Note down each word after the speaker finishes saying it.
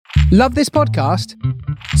Love this podcast?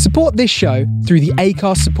 Support this show through the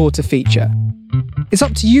Acast supporter feature. It's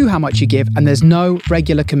up to you how much you give, and there's no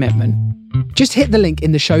regular commitment. Just hit the link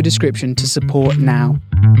in the show description to support now.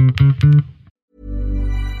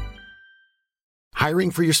 Hiring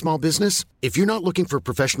for your small business? If you're not looking for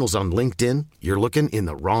professionals on LinkedIn, you're looking in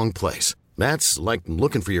the wrong place. That's like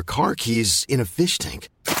looking for your car keys in a fish tank.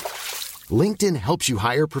 LinkedIn helps you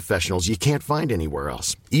hire professionals you can't find anywhere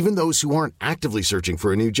else, even those who aren't actively searching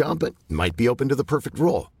for a new job but might be open to the perfect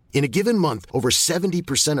role. In a given month, over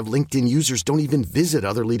 70% of LinkedIn users don't even visit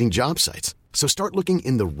other leading job sites. So start looking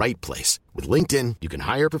in the right place. With LinkedIn, you can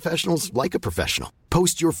hire professionals like a professional.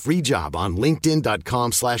 Post your free job on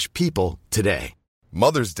linkedin.com/people today.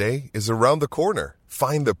 Mother's Day is around the corner.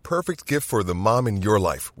 Find the perfect gift for the mom in your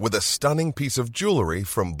life with a stunning piece of jewelry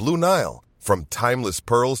from Blue Nile. From timeless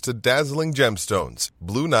pearls to dazzling gemstones,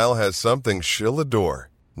 Blue Nile has something she'll adore.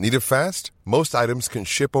 Need it fast? Most items can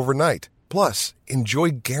ship overnight. Plus, enjoy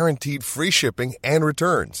guaranteed free shipping and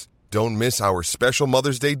returns. Don't miss our special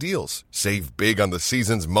Mother's Day deals. Save big on the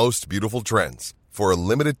season's most beautiful trends. For a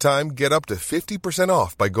limited time, get up to 50%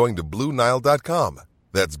 off by going to BlueNile.com.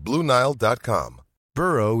 That's BlueNile.com.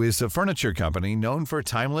 Burrow is a furniture company known for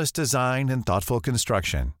timeless design and thoughtful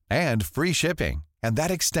construction, and free shipping, and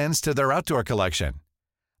that extends to their outdoor collection.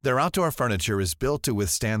 Their outdoor furniture is built to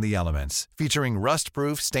withstand the elements, featuring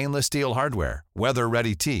rust-proof stainless steel hardware,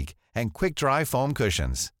 weather-ready teak, and quick-dry foam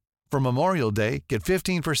cushions. For Memorial Day, get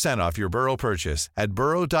 15% off your Burrow purchase at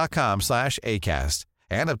burrow.com/ACAST,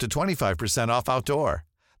 and up to 25% off outdoor.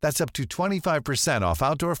 That's up to 25% off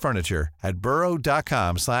outdoor furniture at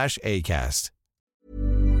burrow.com/ACAST.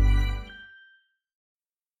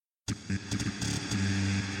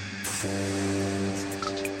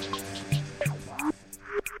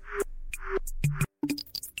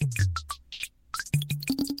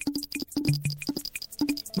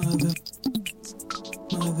 Mother,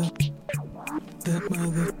 that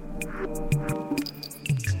mother,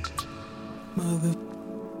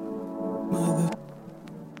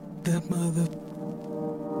 that mother,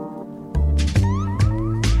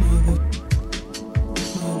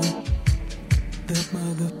 that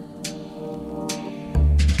mother.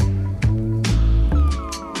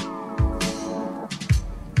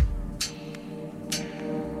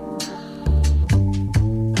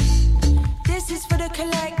 This is for the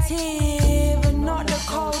collective and not the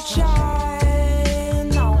culture.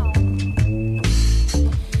 No.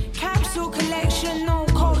 Capsule collection, no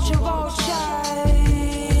culture vulture.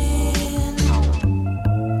 No.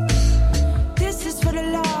 This is for the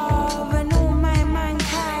love and all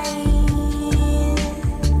mankind.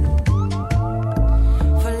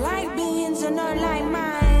 For like beings and not like minds.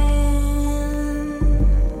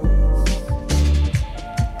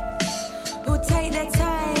 Who take their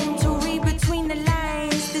time to read between the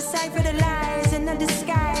lines, decipher the lies in the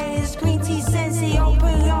disguise. Green tea sensei,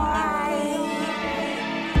 open your eyes.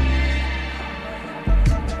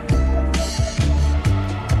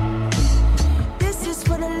 This is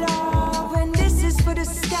for the love and this is for the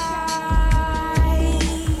sky.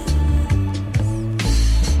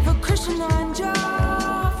 For Krishna and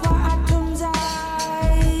Jah, for Atum's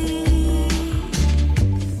eyes.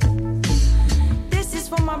 This is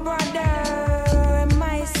for my brother and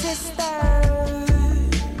my sister.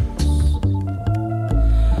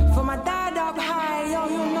 For my dad up high, yo,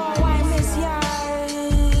 you know I miss ya.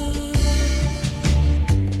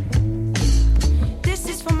 This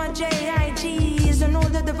is for my JIGs and all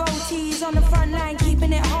the devotees on the front line,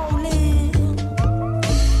 keeping it holy.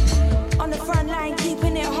 On the front line,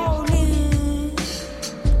 keeping it holy.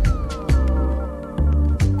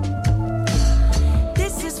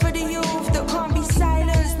 This is for the youth that can't be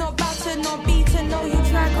silenced, not battered, not beaten, no, you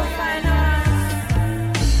try to find us.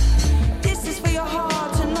 This is for your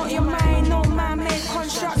heart and not your mind, no man-made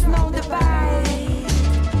constructs, no divide.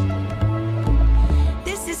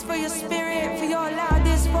 This is for your spirit, for your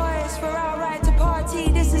loudest voice, for our right to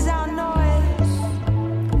party, this is our noise.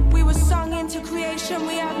 We were sung into creation,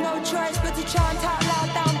 we have no choice but to chant out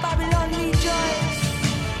loud down Babylon, rejoice.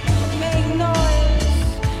 Make noise,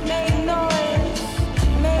 make noise,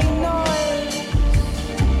 make noise.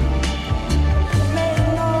 Make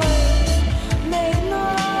noise, make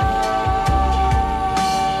noise.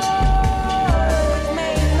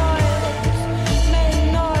 Make noise, make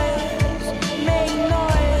noise, make noise. Make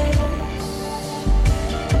noise.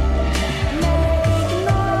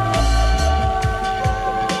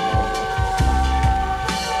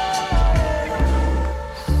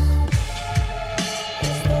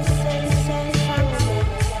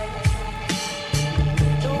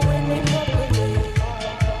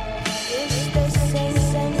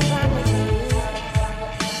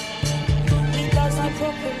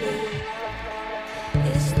 properly.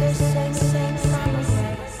 It's the same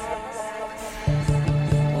family.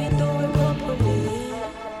 We do it properly.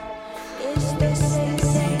 It's the same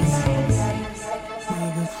family.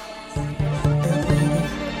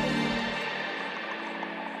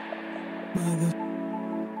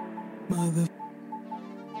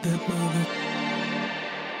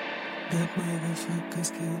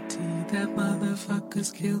 That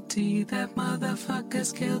motherfucker's guilty. That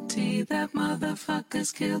motherfucker's guilty. That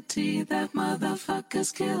motherfucker's guilty. That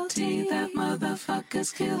motherfucker's guilty. That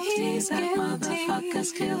motherfucker's guilty. That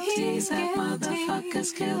motherfucker's guilty. That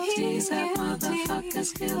motherfucker's guilty. That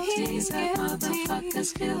motherfucker's guilty. That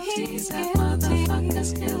motherfucker's guilty. That motherfucker's guilty. That motherfucker's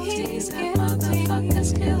guilty. That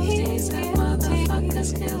motherfucker's guilty. That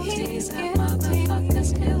motherfucker's guilty. That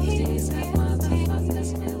motherfucker's guilty. That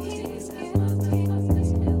motherfucker's guilty.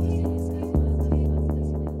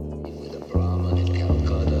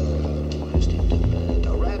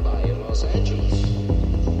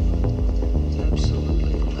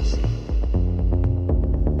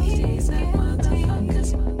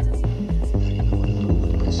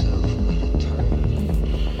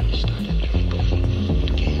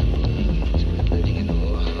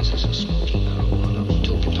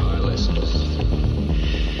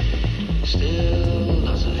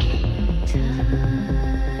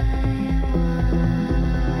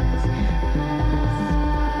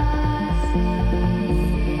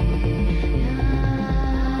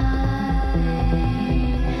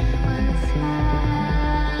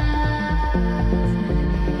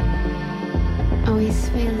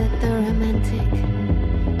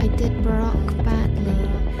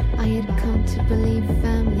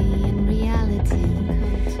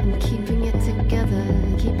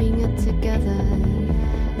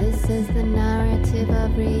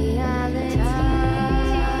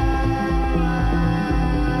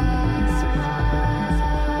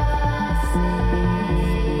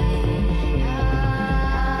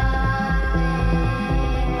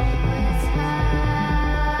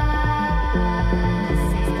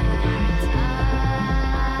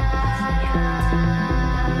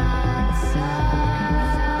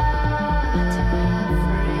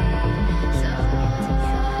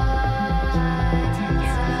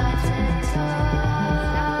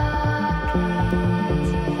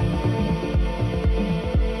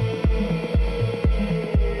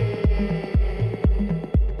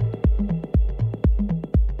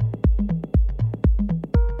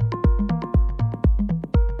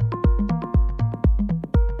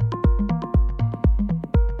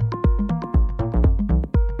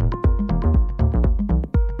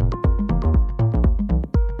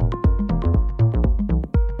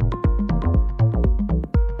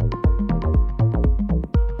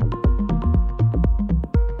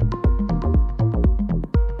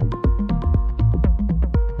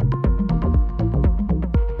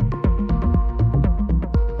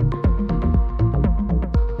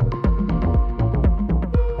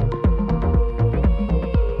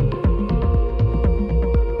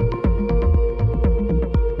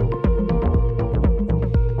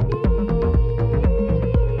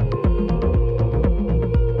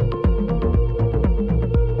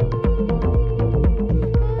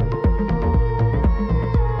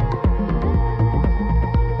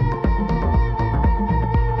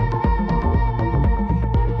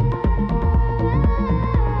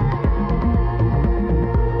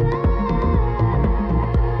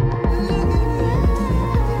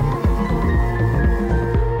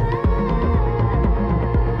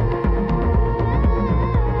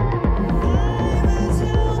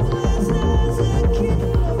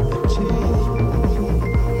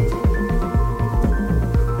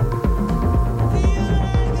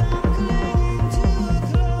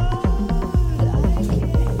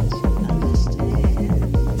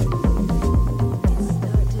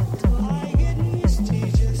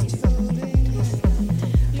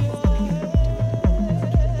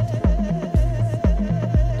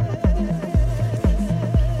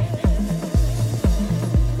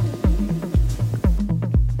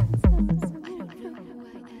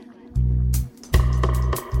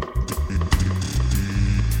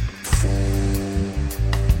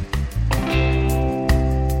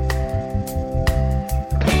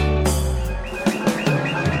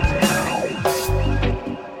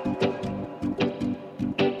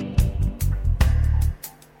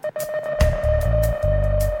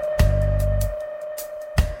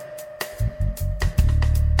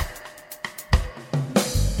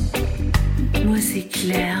 c'est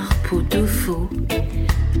clair pour deux faux.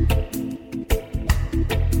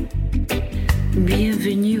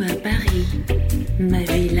 Bienvenue à Paris, ma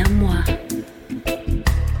ville à moi.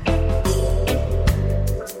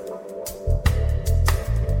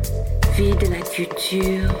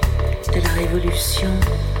 futur, de la révolution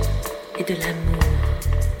et de l'amour.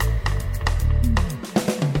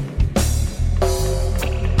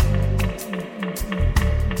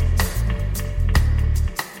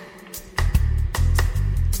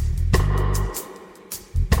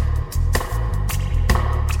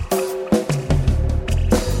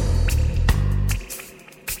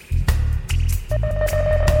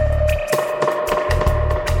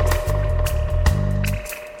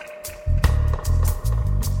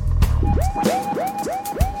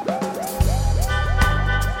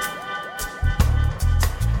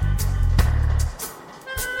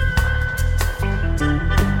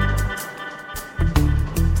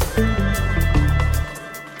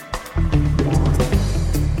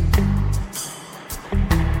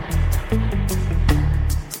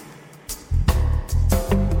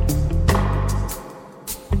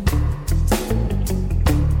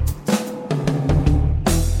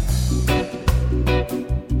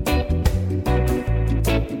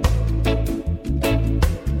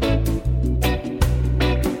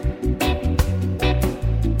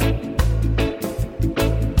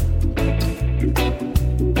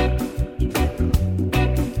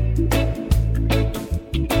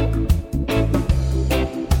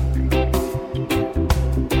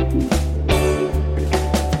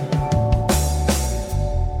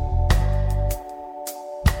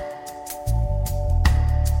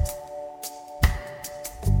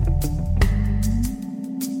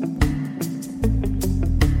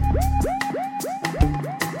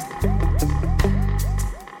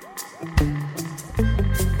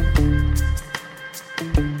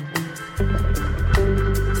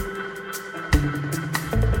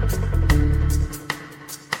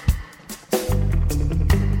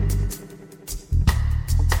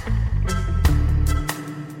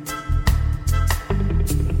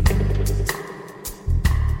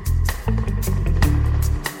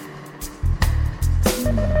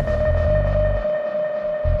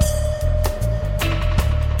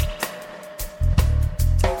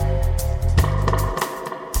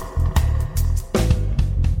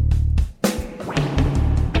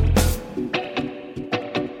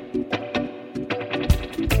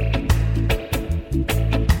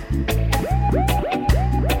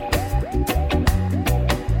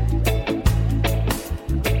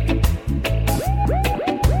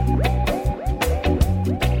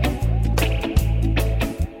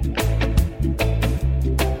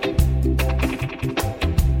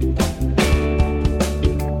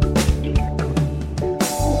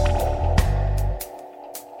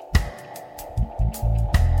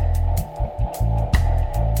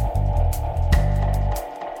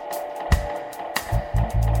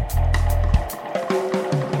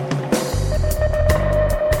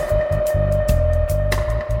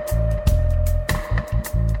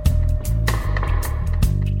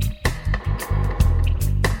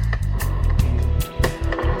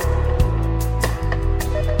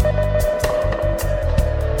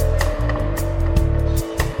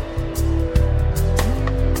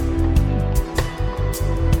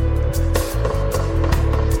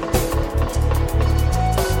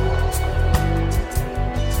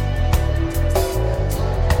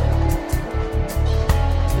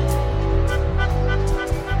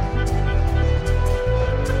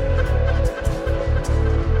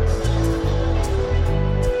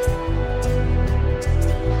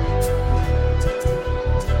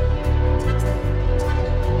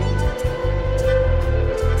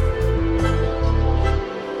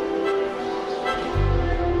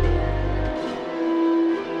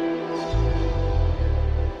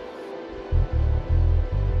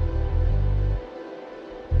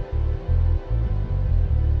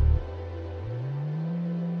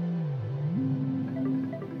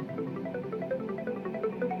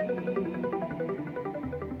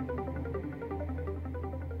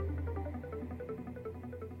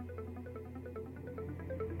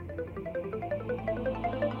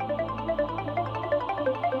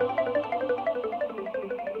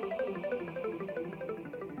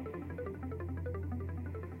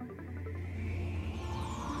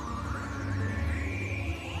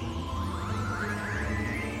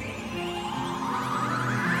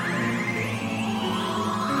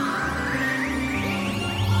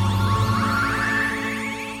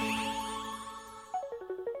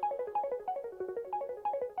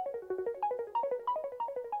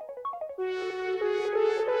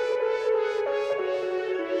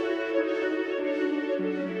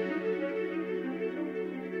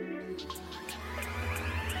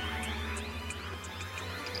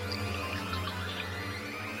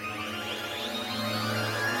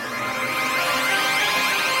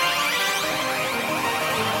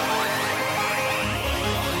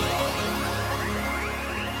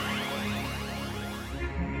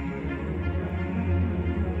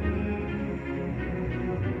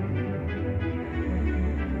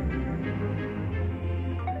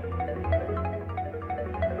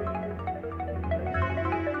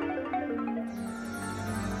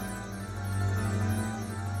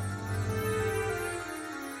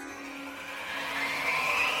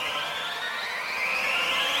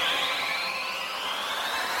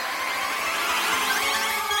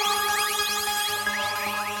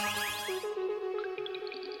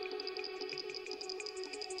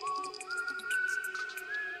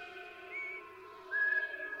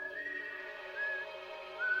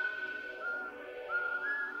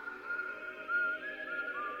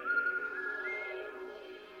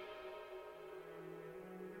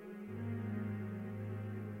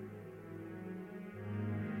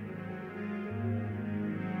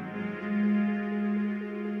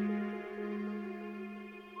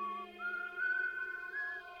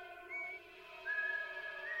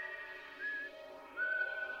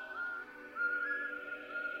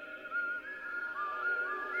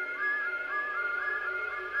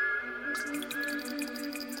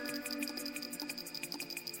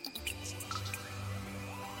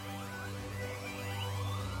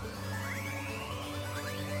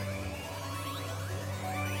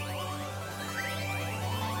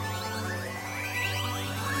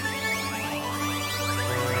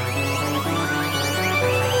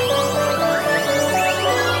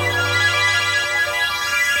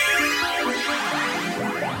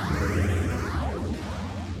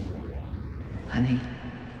 Honey,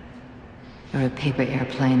 you're a paper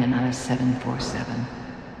airplane and not a 747.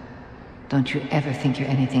 Don't you ever think you're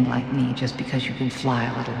anything like me just because you can fly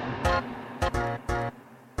a little.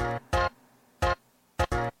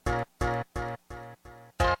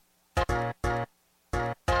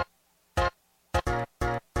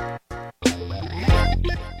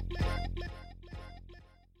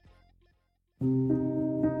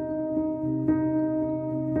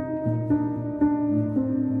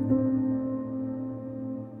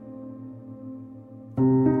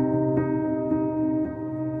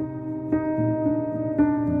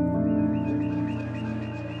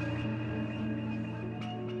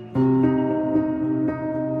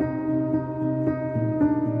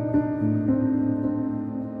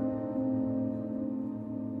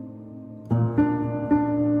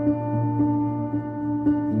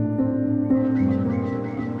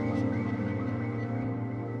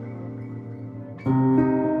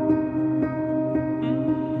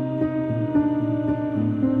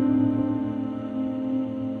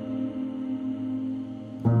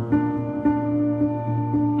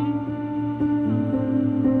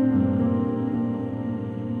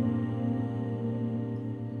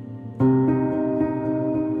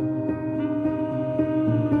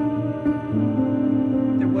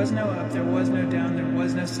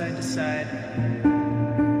 Side to side.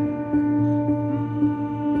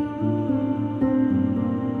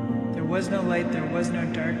 There was no light, there was no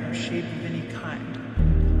dark, no shape of any kind.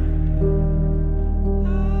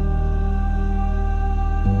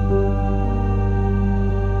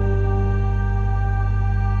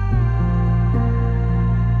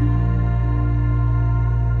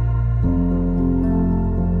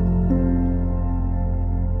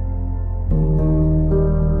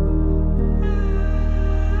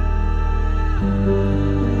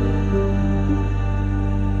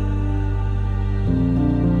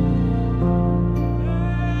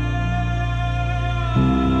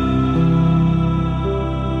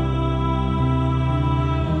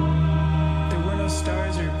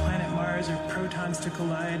 To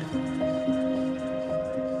collide.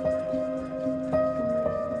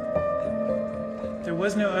 There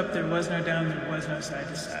was no up, there was no down, there was no side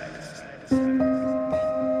to side.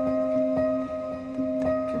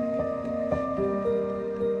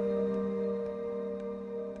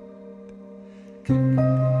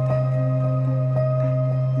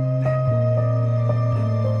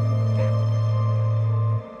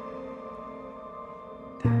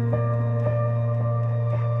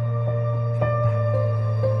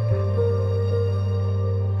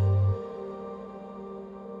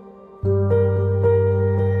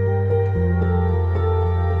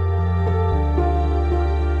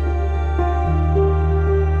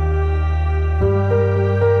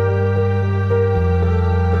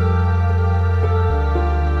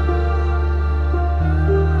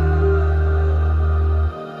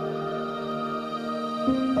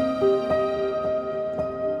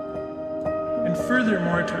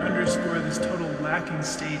 Furthermore, to underscore this total lacking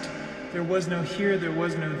state, there was no here, there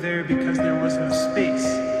was no there, because there was no space.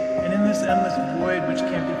 And in this endless void, which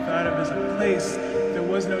can't be thought of as a place, there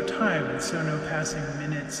was no time, and so no passing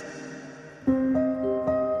minutes.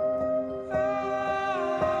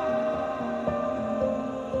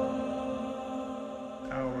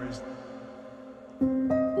 Hours.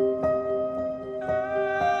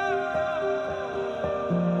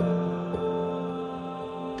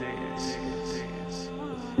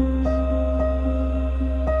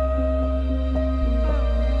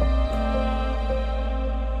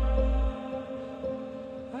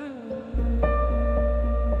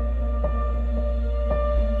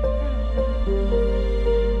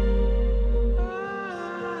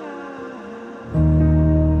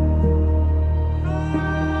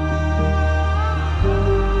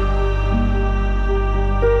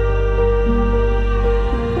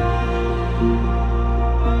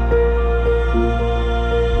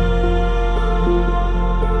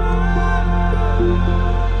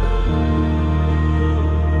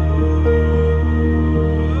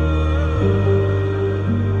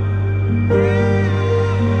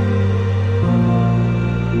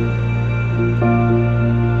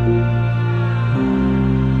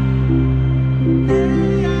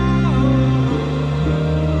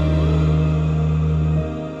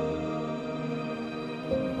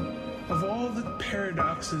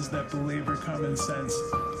 common sense.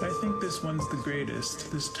 But I think this one's the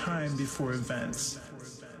greatest, this time before events.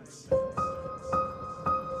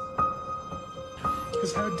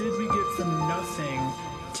 Because how did we get from nothing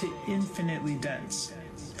to infinitely dense?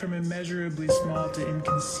 From immeasurably small to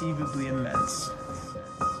inconceivably immense?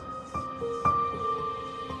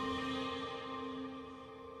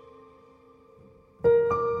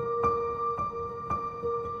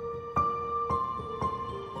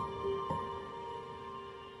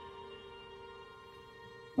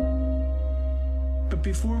 But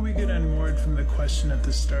before we get unmoored from the question at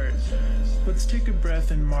the start, let's take a breath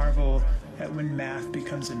and marvel at when math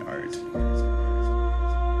becomes an art.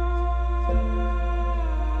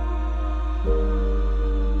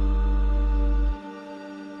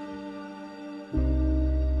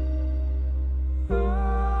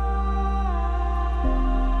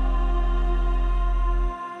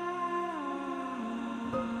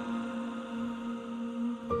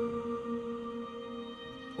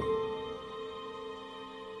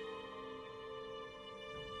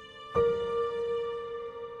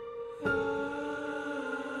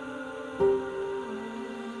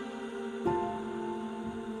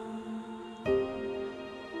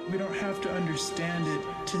 We don't have to understand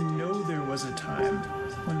it to know there was a time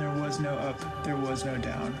when there was no up, there was no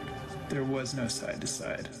down, there was no side to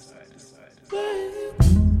side.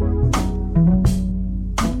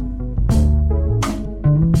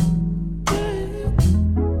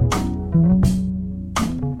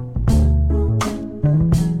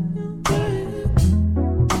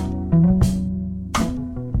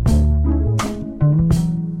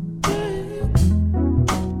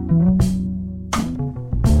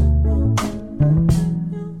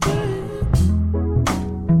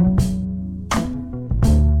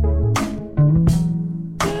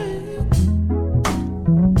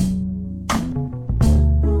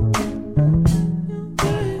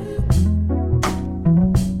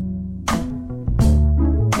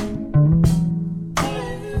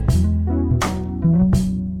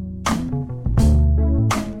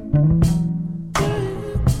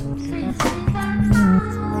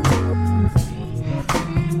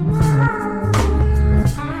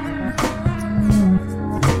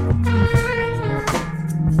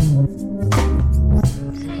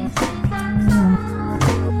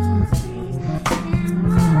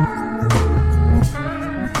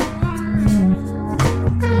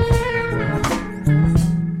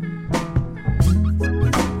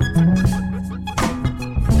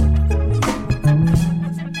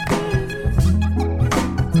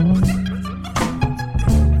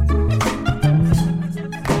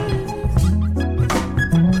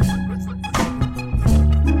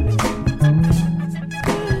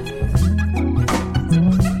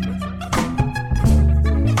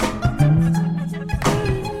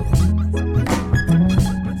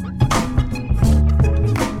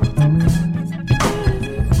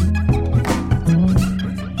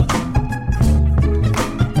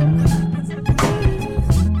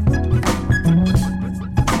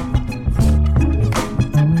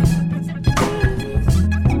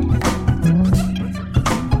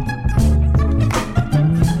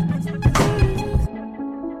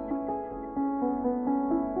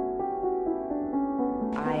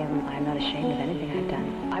 I'm not ashamed of anything I've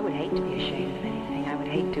done. I would hate to be ashamed of anything. I would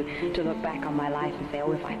hate to look back on my life and say,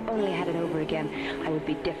 oh, if I only had it over again, I would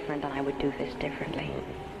be different and I would do this differently.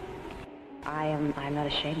 I'm not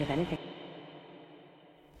ashamed of anything.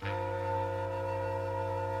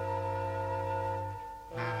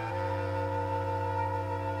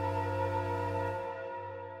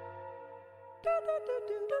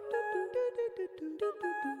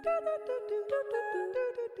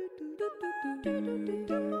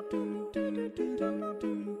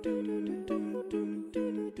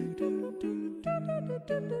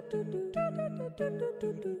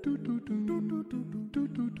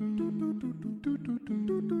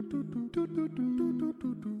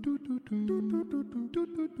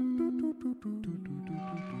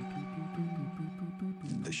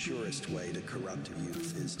 The surest way to corrupt a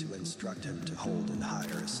youth is to instruct him to hold in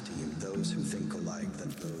higher esteem those who think alike than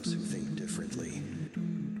those who think differently.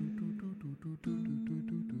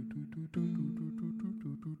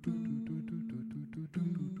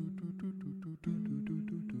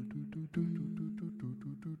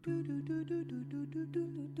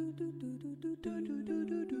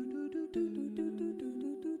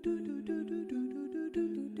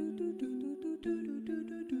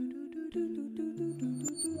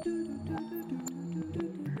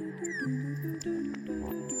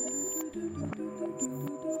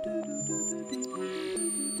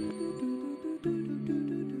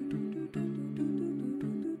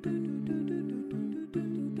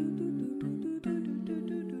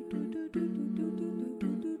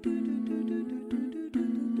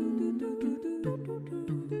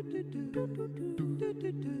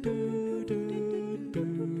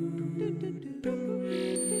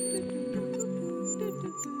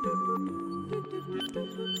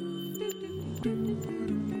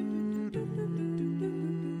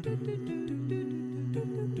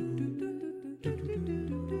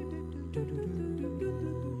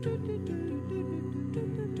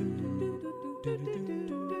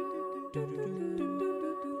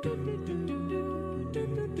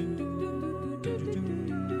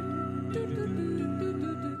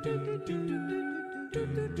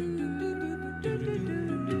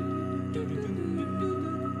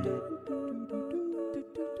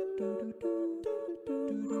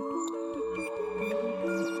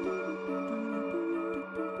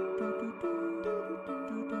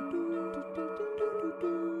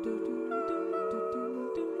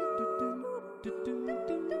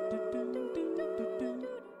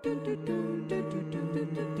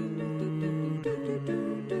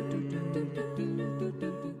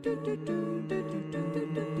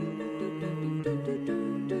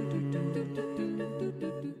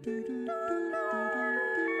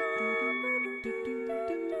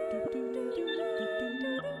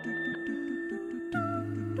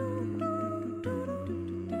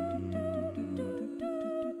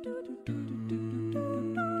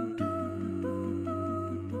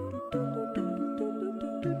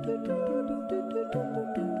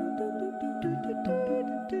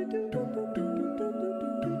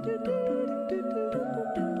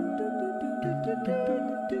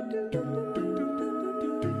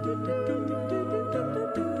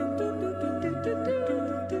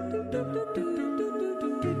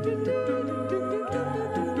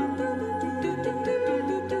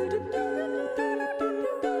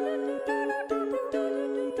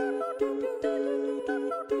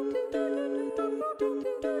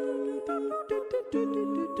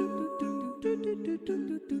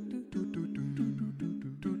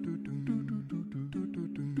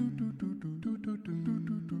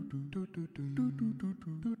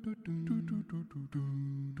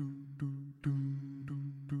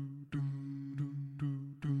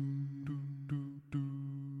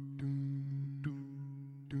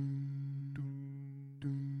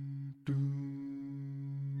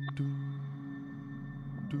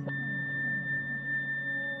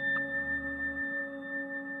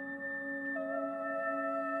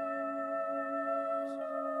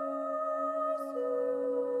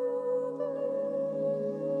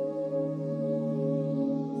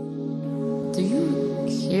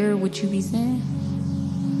 what you be saying?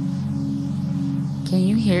 Can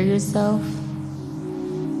you hear yourself?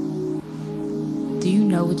 Do you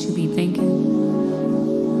know what you be thinking?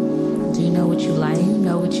 Do you know what you like? Do you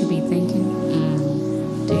know what you be thinking?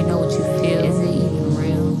 Do you know what you feel? Is it even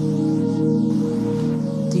real?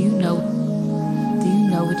 Do you know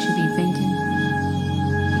what you be thinking?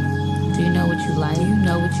 Do you know what you like? Do you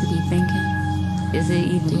know what you be thinking? Is it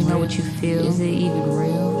even real? Do you know what you feel? Is it even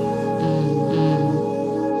real?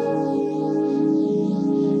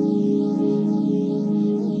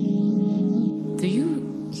 Do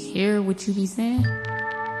you hear what you be saying?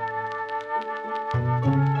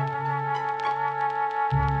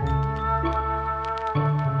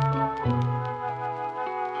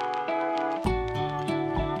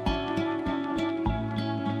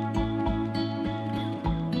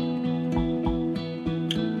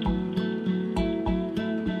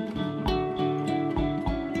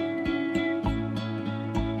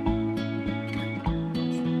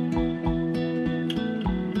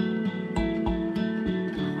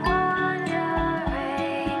 Wondering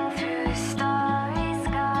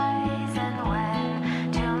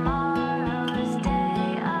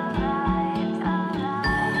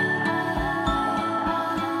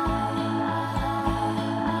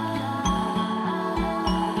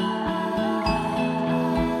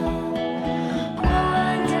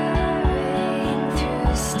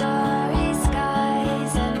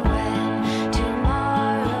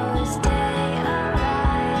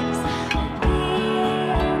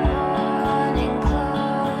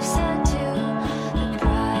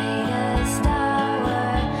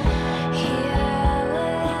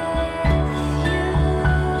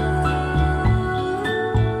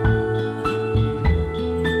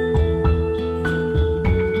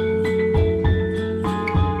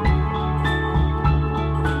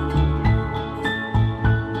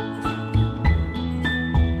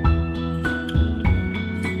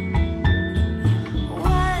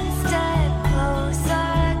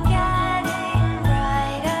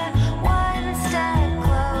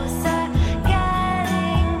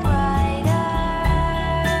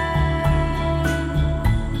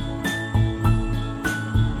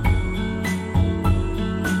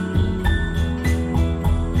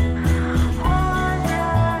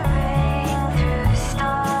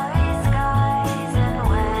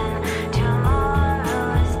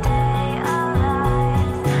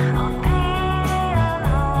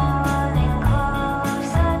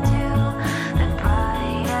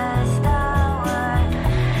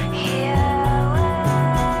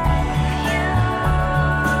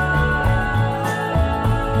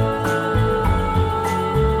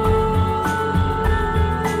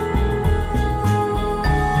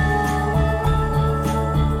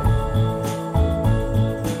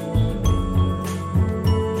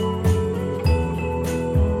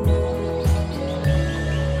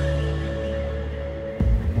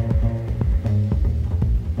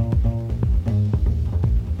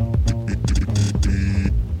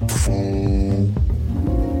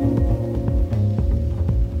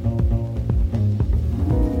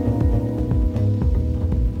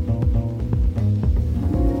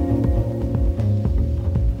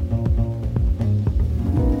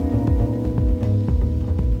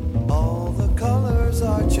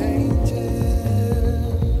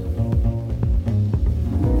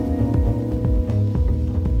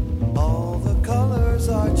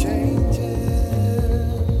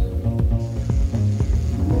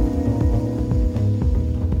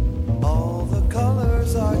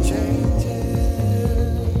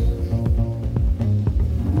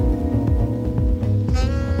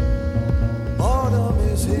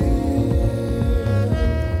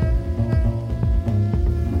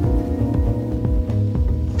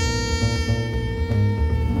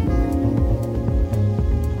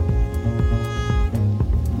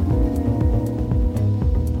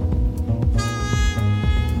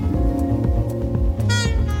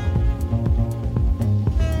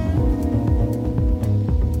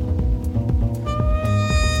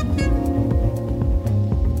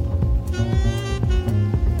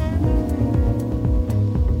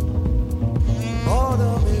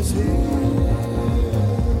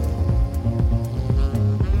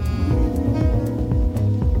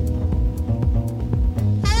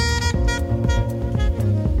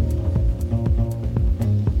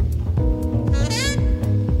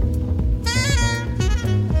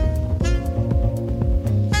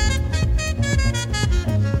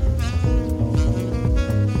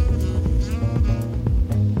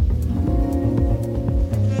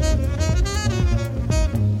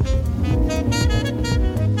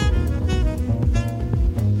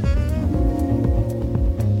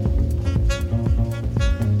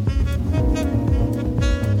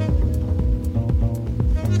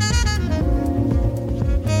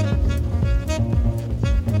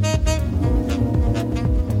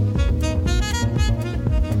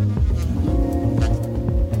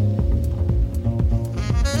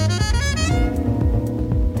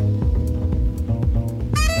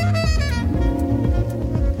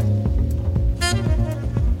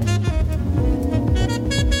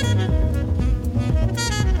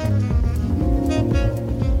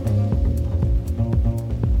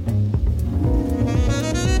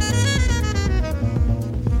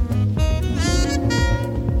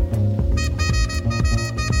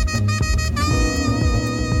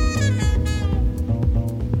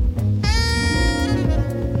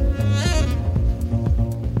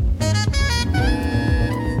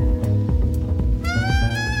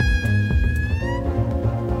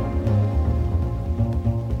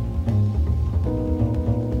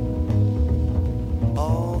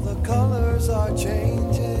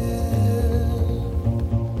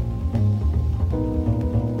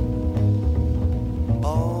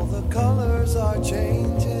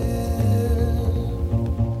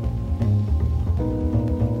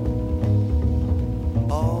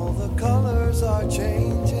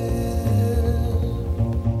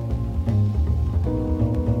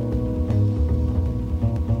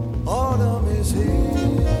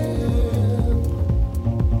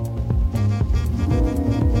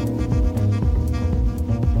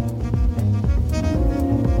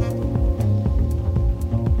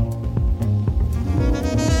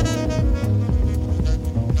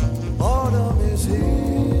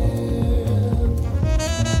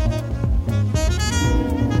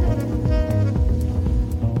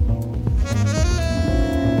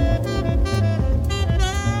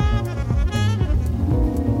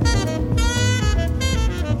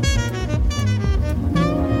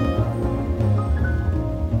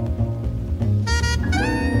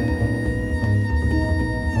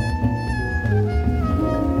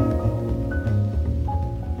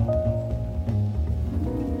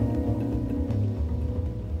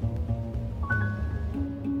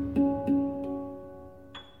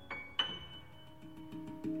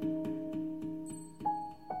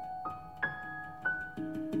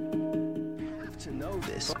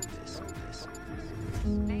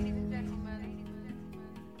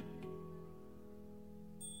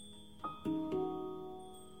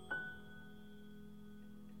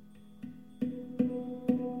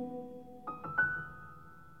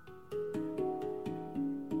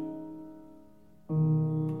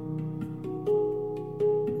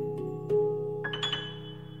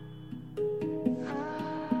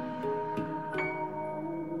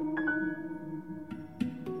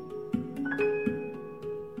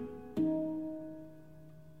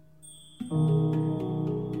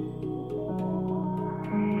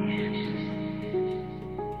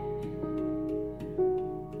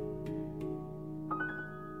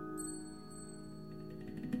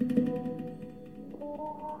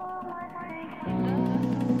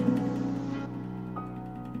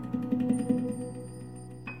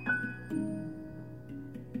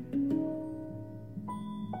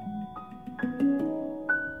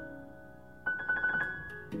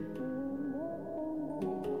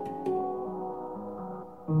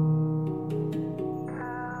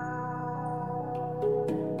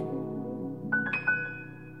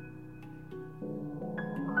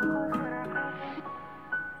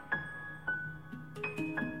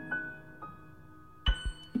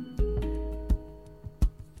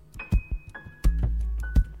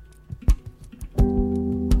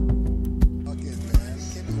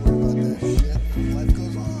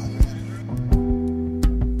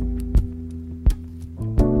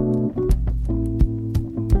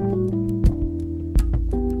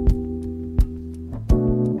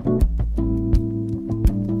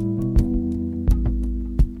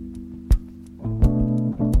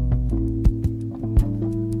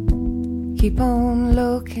Keep on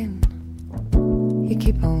looking, you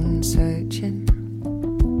keep on searching,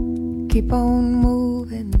 keep on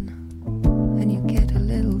moving, and you get a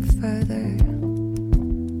little further.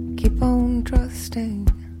 Keep on trusting,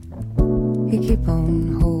 you keep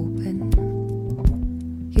on hoping,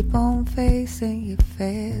 keep on facing your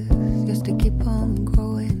fears, just to keep on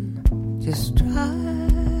growing. Just try,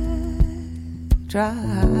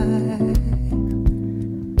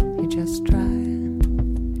 you just try.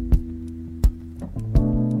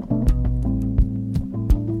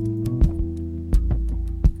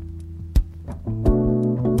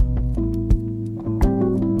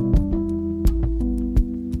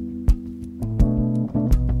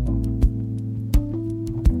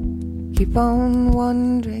 Keep on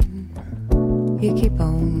wondering, you keep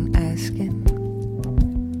on asking,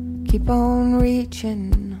 keep on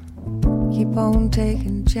reaching, keep on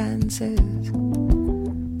taking chances,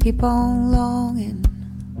 keep on longing,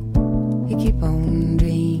 you keep on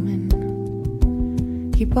dreaming,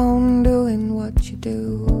 keep on doing what you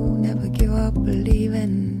do, never give up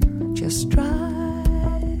believing, just try,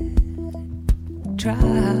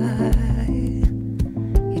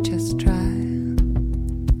 you just try.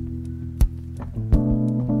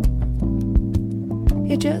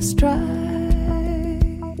 You just try,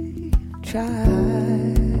 you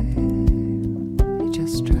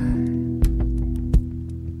just try.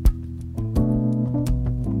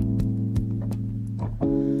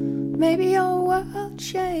 Maybe your world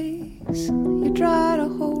shakes, you try to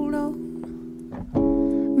hold on.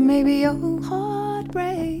 Maybe your heart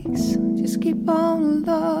breaks, just keep on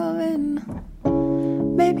loving.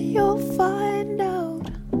 Maybe you'll find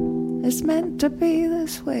out it's meant to be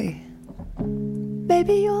this way.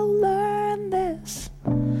 Maybe you'll learn this,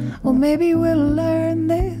 or maybe we'll learn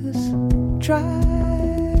this. Try,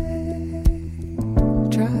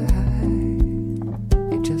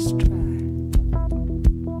 you just try.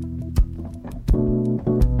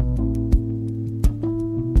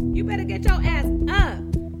 You better get your ass up.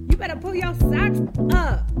 You better pull your socks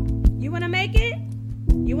up. You wanna make it?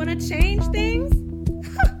 You wanna change things?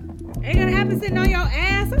 Ain't gonna happen sitting on your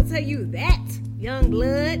ass, I'll tell you that, young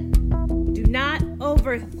blood. Do not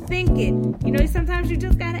overthink it. You know, sometimes you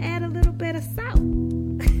just gotta add a little bit of salt.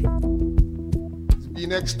 The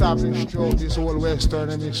next established throughout this whole Western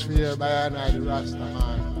Hemisphere by an the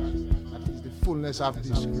Rastaman. That is the fullness of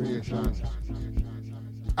this creation.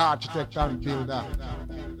 The architect and builder,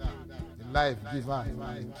 the life giver,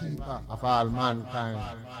 the keeper of all mankind.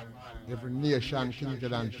 Every nation,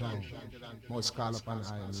 kindred and tongue must call upon I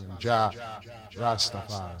name Jah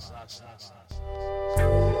Rastafari.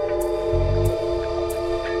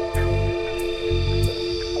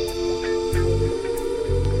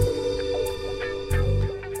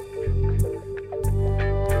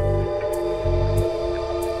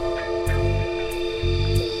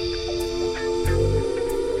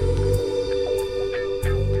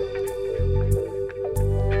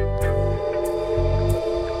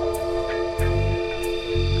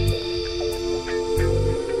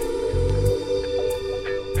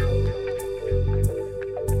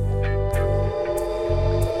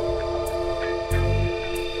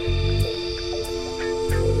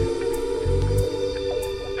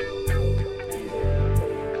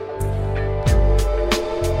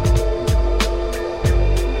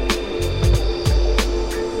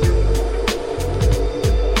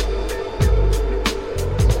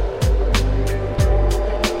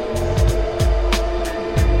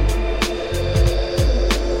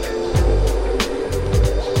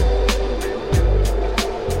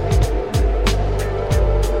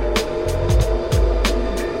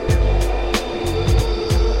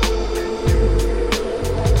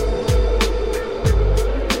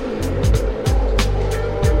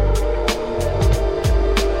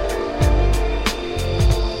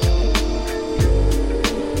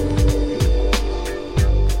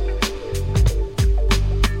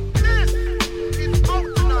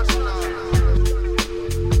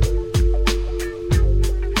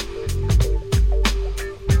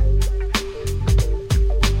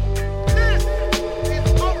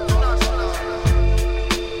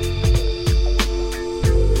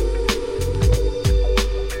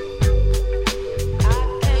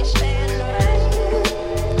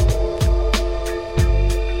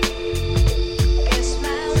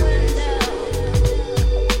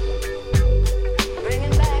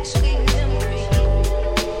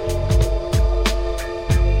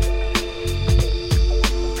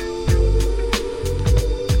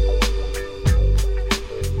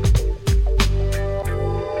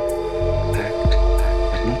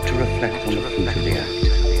 not to reflect on the fruit of the act.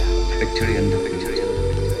 Victory and defeat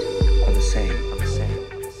are the same.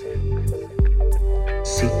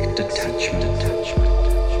 Seek detachment.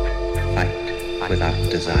 Fight without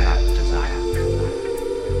desire.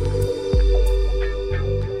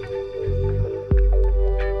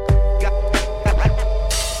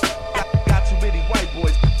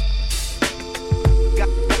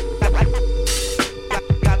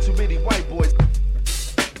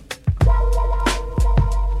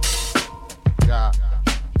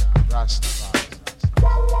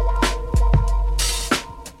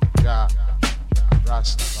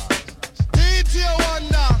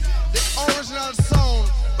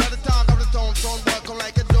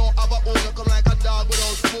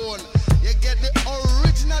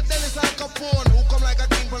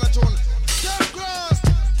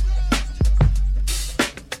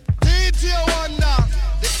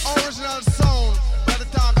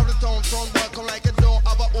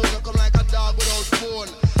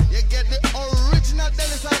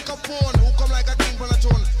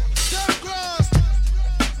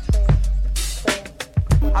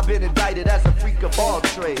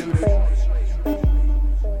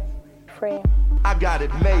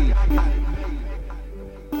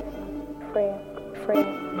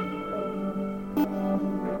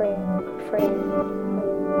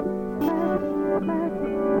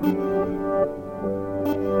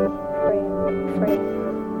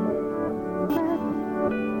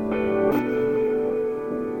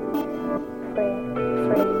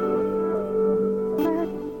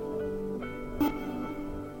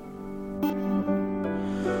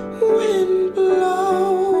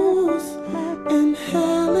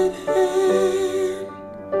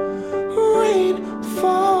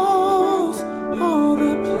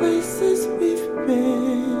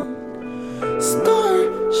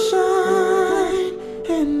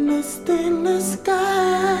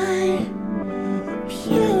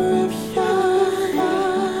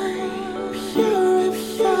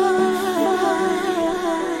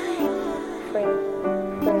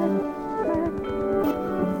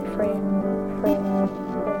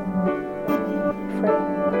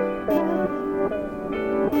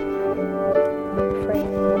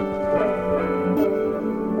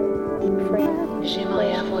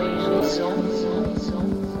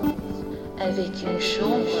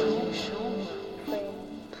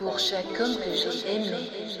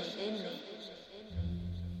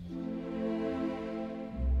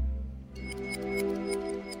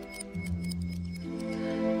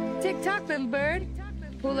 Tick-tock, little bird.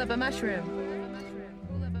 Pull up a mushroom.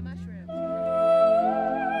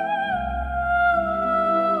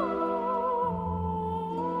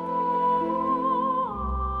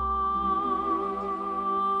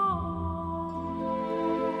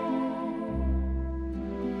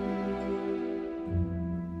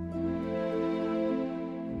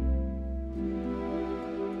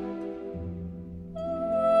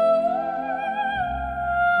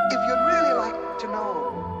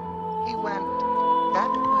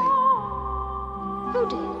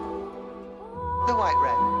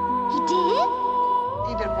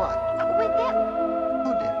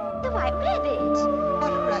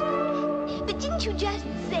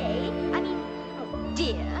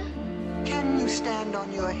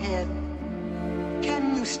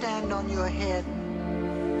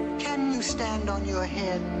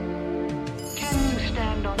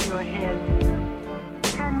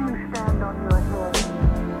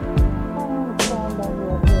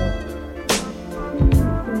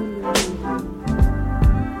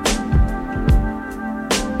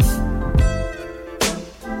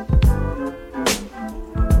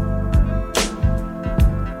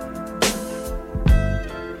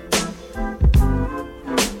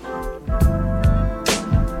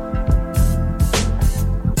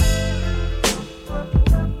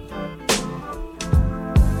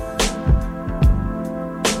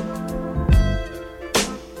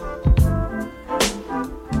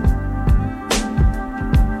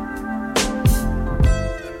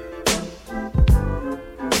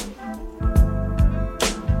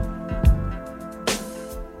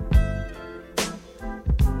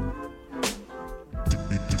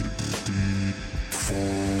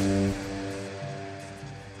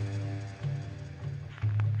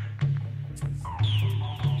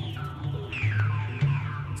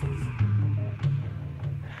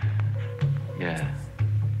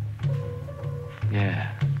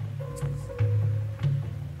 Yeah.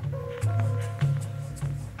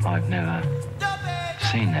 I've never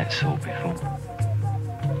seen that sort before.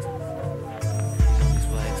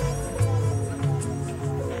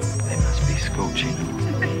 They must be scorching.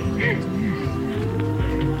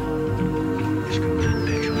 It's got that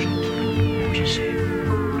big.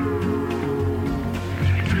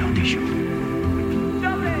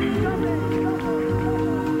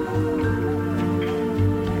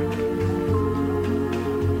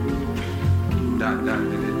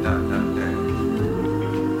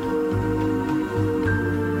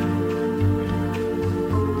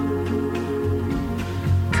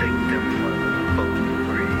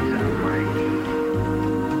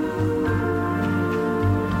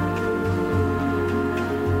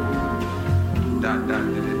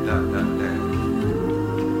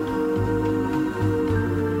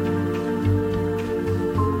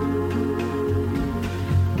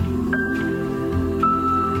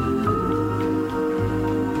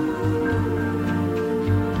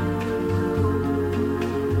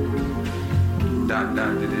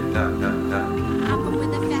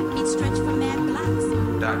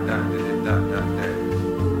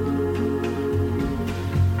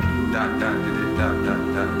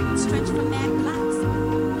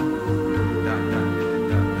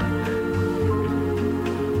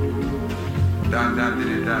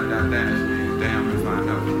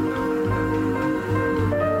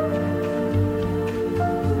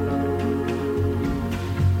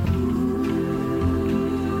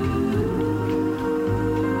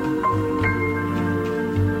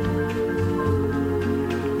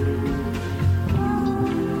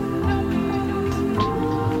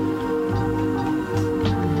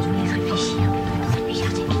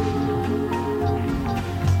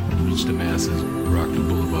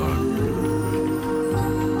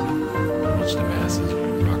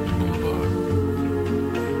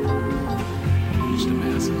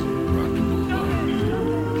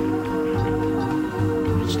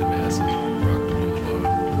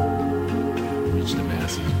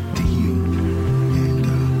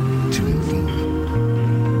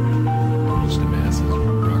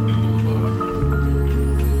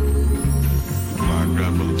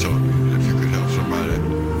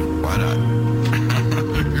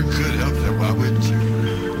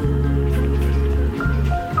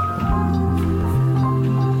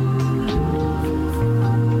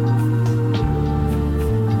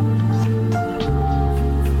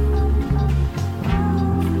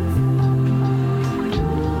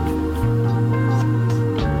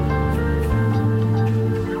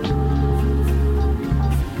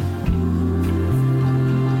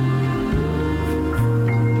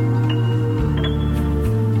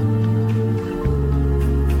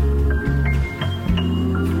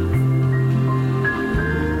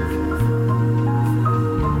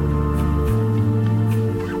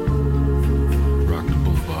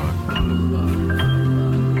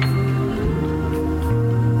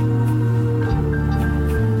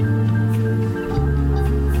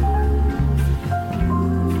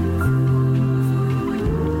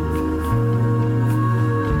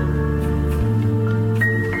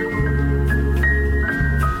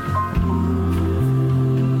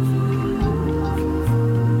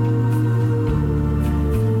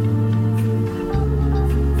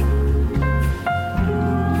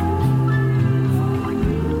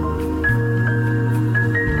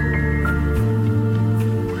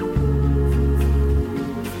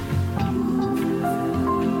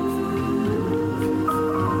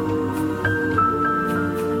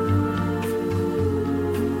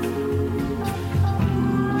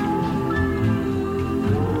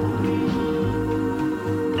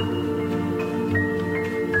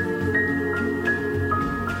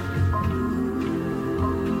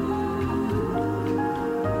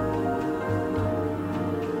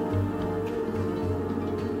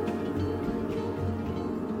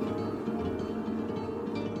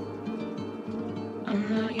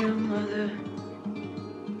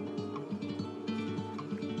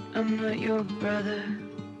 I'm not your brother.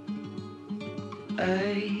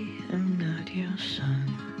 I am not your son.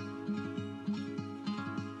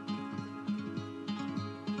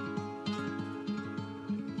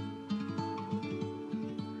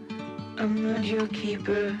 I'm not your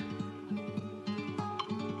keeper,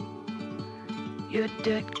 your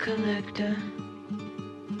debt collector.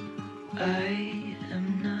 I am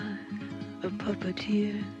not a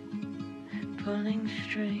puppeteer pulling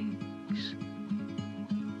strings.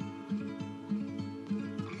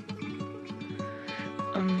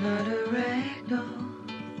 I'm not a ragdoll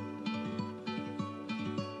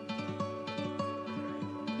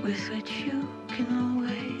with which you can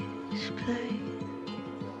always play.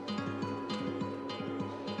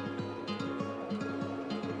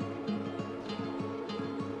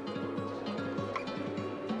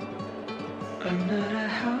 I'm not a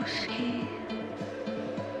house key,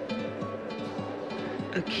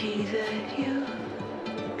 a key that you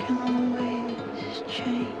can always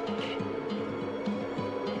change.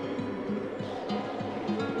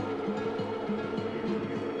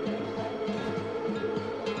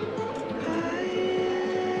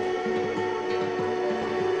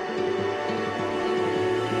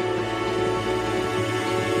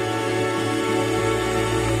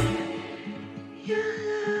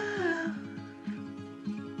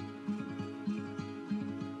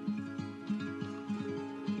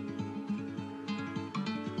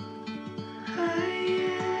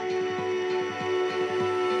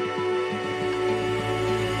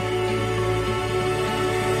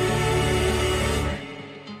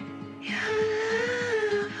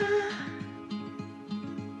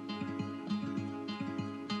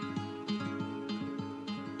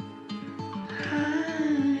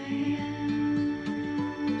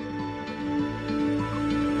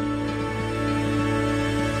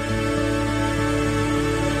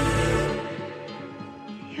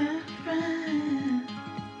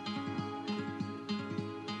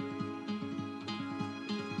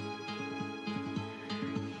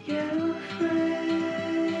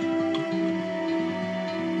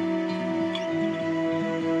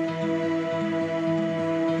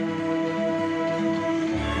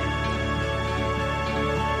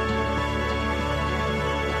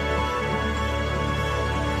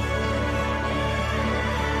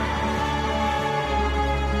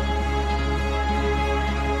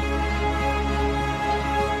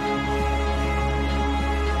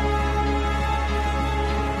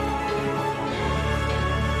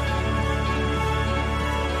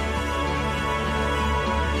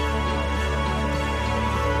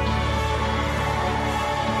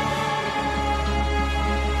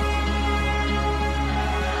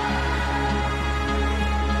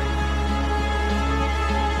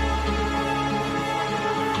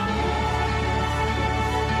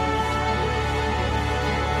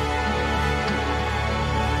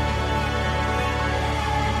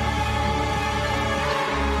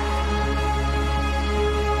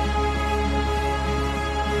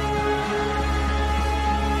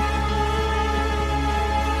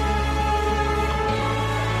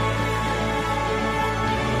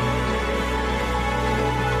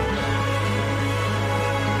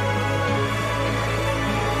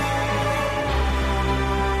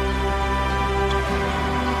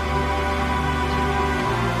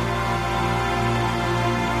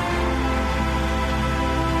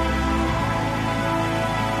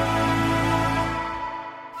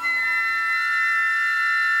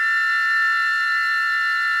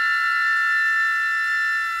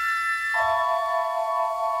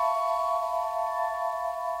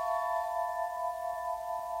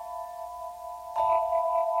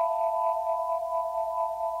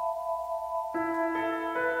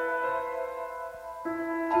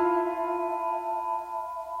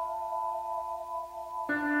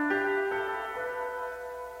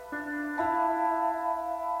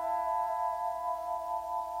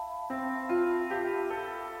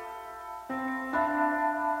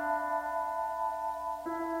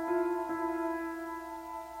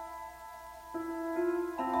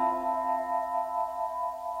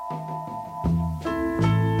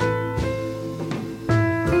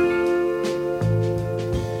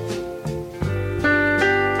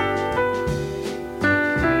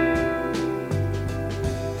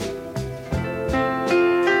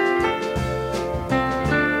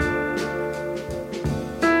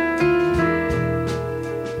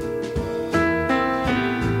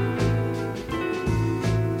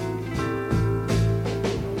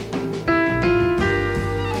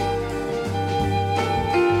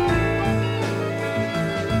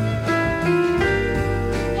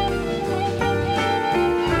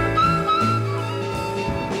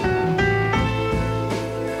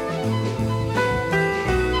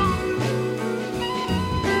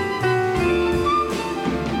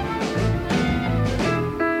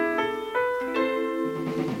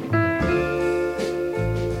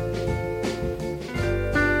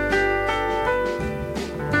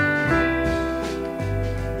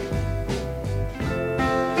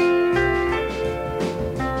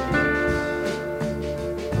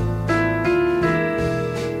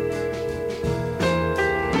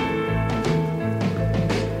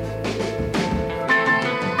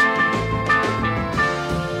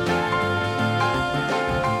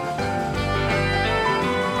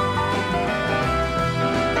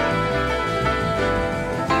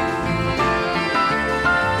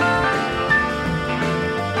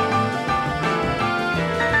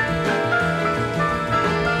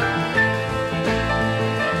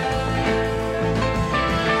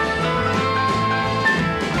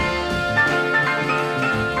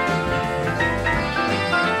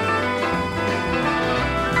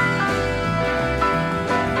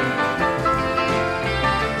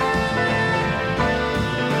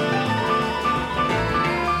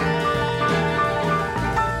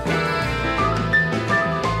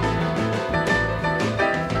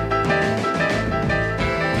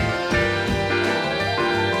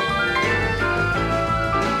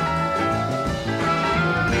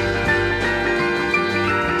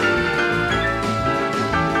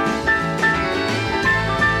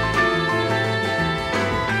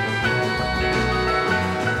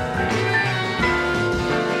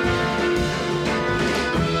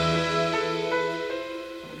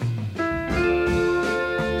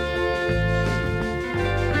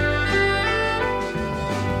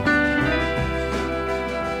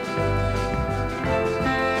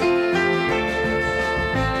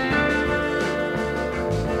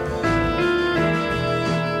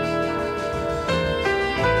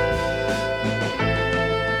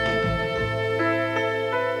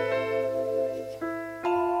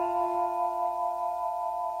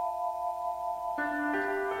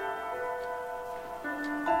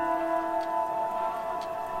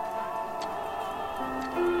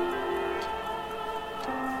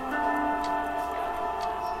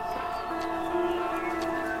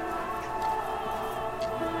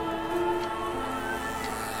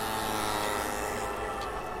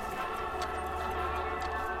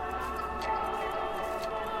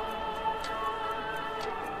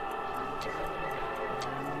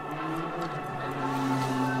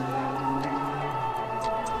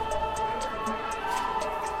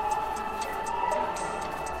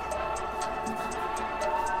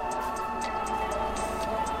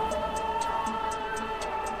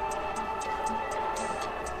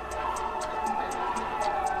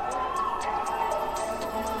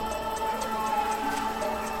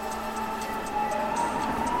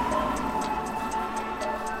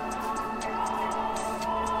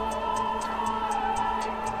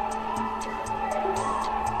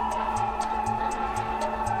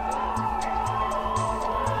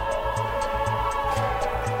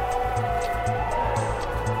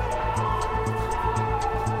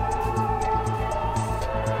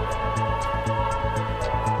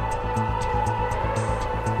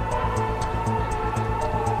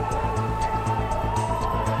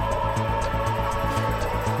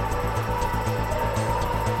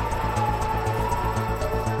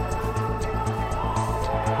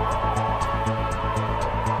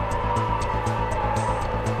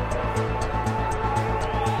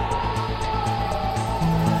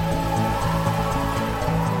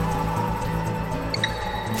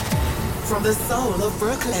 From the soul of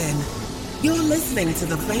Brooklyn, you're listening to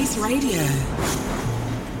The Face Radio.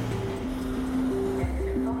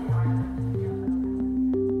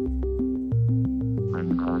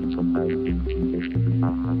 Man kann zum Beispiel viele Stücke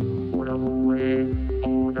machen oder Ruhe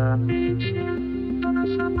oder Mädchen,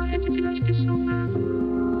 Donnerstag vielleicht gesungen.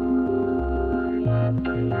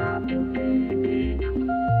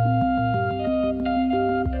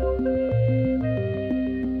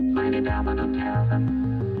 Meine Damen und Herren,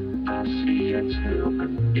 was Sie jetzt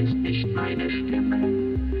hören, ist nicht meine Stimme,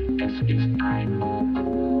 es ist ein Vocoder.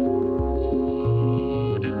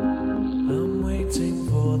 I'm waiting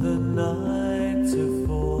for the night to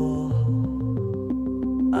fall.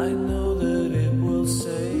 I know that it will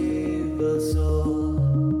save us all.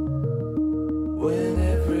 When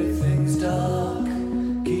everything's dark,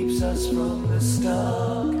 keeps us from the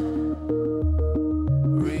stark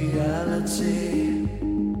reality.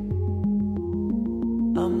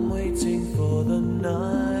 I'm waiting for the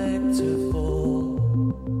night to fall,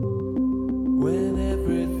 when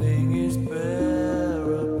everything is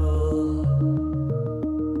bearable,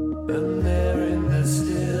 and there in the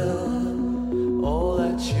still, all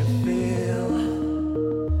that you feel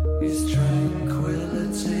is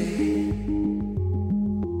tranquility.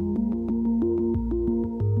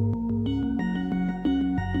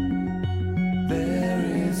 There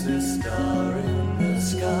is a star in the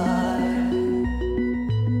sky.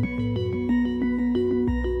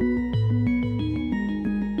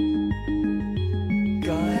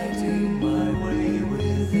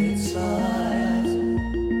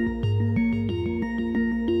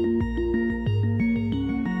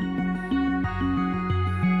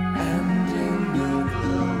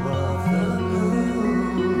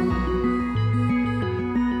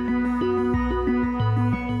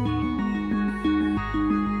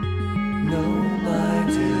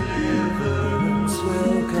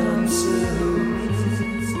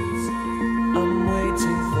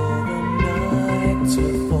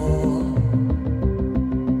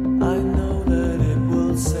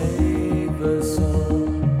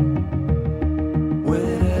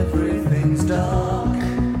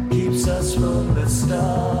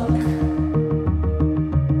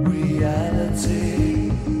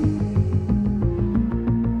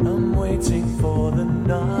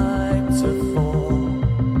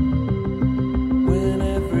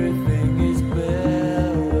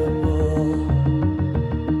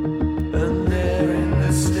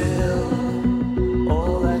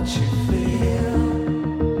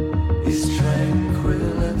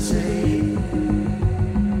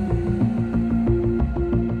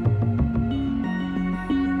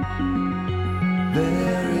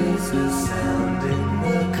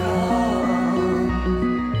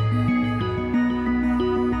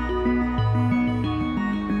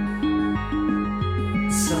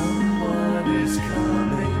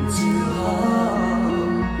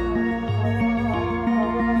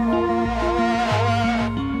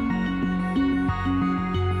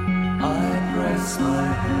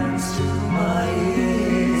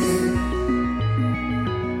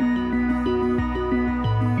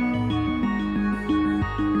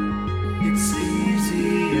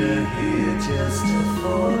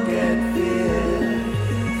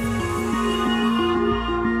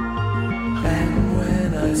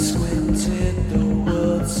 I squinted, the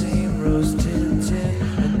world seemed rose-tinted,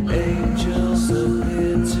 and angels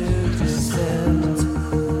appeared to descend.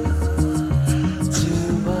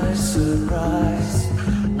 To my surprise,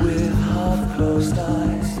 with half-closed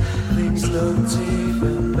eyes, things looked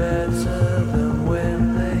even better than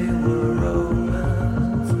when they were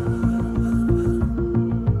opened.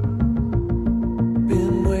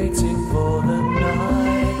 Been waiting for the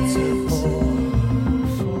night to fall.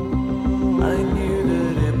 I knew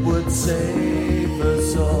that it would save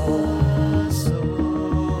us all.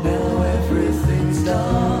 Now everything's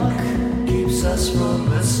dark, keeps us from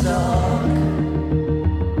the stark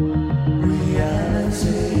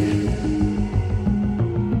reality.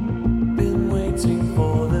 Been waiting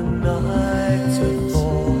for the night to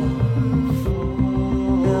fall.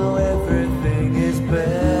 Now everything is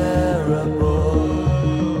bearable.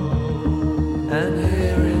 And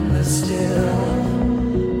here in the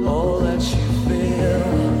still, all that you feel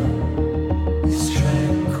is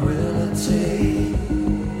tranquility.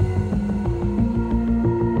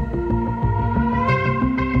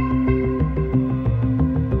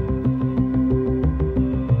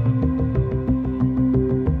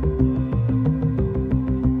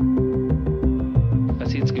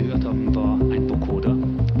 Was Sie jetzt gehört haben, war ein Vocoder.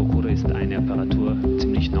 Vocoder ist eine Apparatur,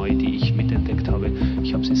 ziemlich neu, die ich mitentdeckt habe.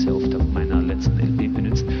 Ich habe sie sehr oft auf meiner letzten LP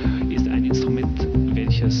benutzt. Ist ein Instrument,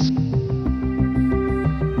 welches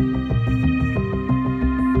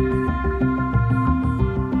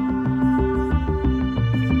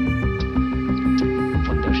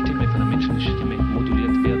von der Stimme, von der menschlichen Stimme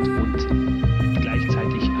moduliert wird und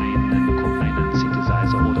gleichzeitig einen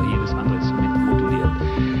Synthesizer oder jedes andere Instrument moduliert.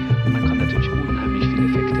 Man kann natürlich unheimlich viele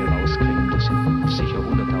Effekte herauskriegen. Das sind sicher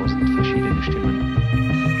 100.000 verschiedene Stimmen.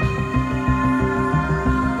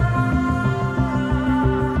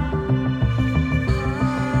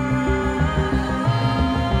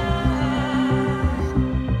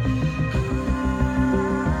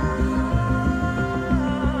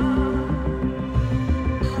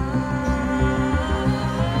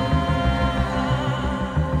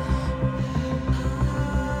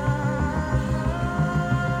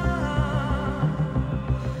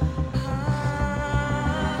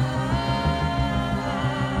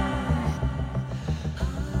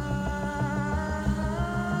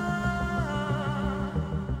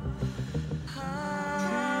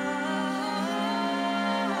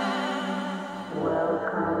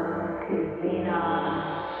 Welcome to Xenon.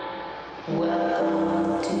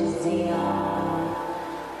 Welcome to Xenon.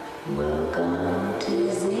 Welcome to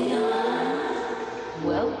Xenon.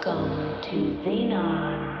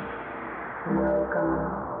 Welcome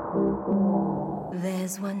to Xenon.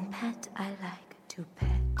 There's one pet I like to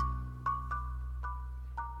pet.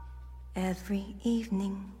 Every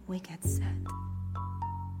evening we get set.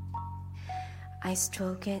 I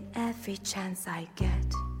stroke it every chance I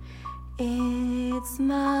get. It's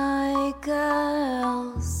my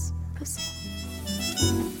girl's pussy.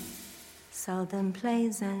 Seldom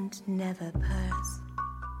plays and never purrs.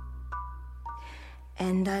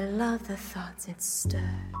 And I love the thoughts it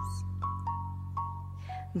stirs.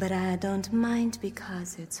 But I don't mind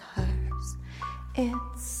because it's hers.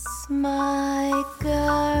 It's my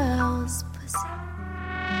girl's pussy.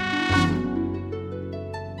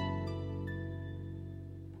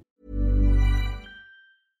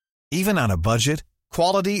 Even on a budget,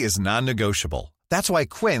 quality is non-negotiable. That's why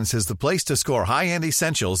Quince is the place to score high-end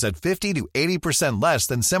essentials at 50 to 80% less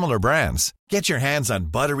than similar brands. Get your hands on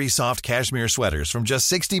buttery soft cashmere sweaters from just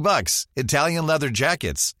 $60, Italian leather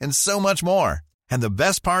jackets, and so much more. And the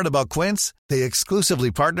best part about Quince, they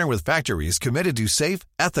exclusively partner with factories committed to safe,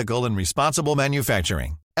 ethical, and responsible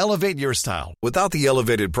manufacturing. Elevate your style without the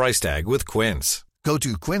elevated price tag with Quince. Go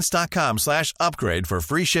to quince.com/upgrade for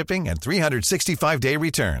free shipping and 365-day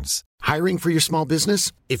returns. Hiring for your small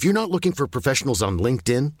business? If you're not looking for professionals on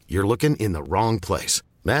LinkedIn, you're looking in the wrong place.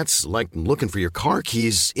 That's like looking for your car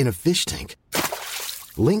keys in a fish tank.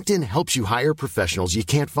 LinkedIn helps you hire professionals you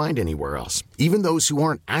can't find anywhere else, even those who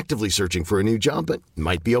aren't actively searching for a new job but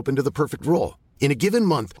might be open to the perfect role. In a given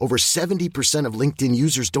month, over 70% of LinkedIn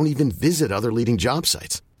users don't even visit other leading job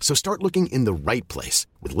sites. So start looking in the right place.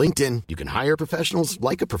 With LinkedIn, you can hire professionals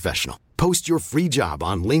like a professional. Post your free job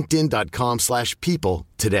on linkedin.com/people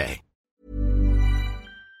today.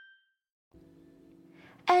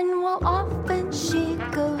 And while often she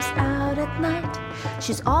goes out at night,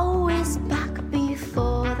 she's always back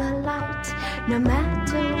before the light. No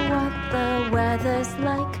matter what the weather's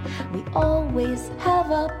like, we always have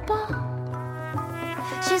a ball.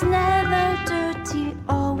 She's never dirty,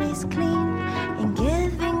 always clean. In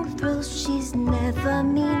giving thrills, she's never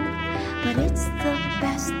mean. But it's the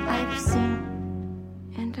best I've seen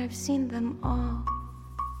in I've seen them all.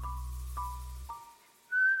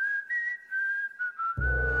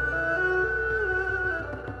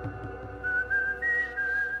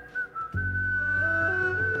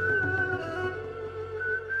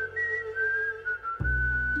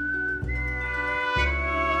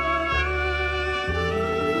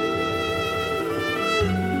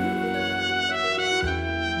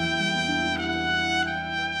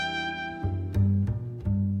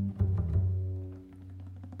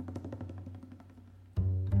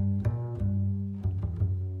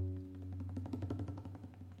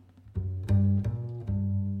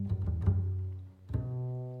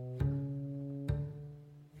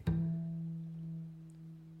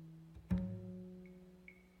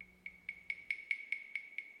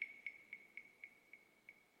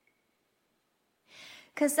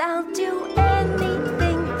 Cause I'll do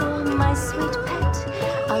anything for my sweet pet.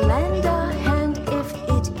 I'll lend a hand if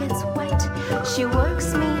it gets wet. She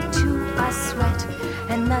works me to a sweat,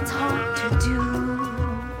 and that's hard to do.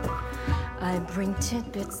 I bring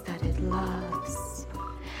tidbits that it loves,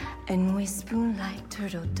 and we spoon like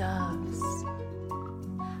turtle doves.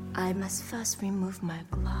 I must first remove my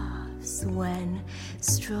gloves when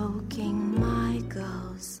stroking my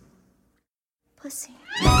girl's pussy.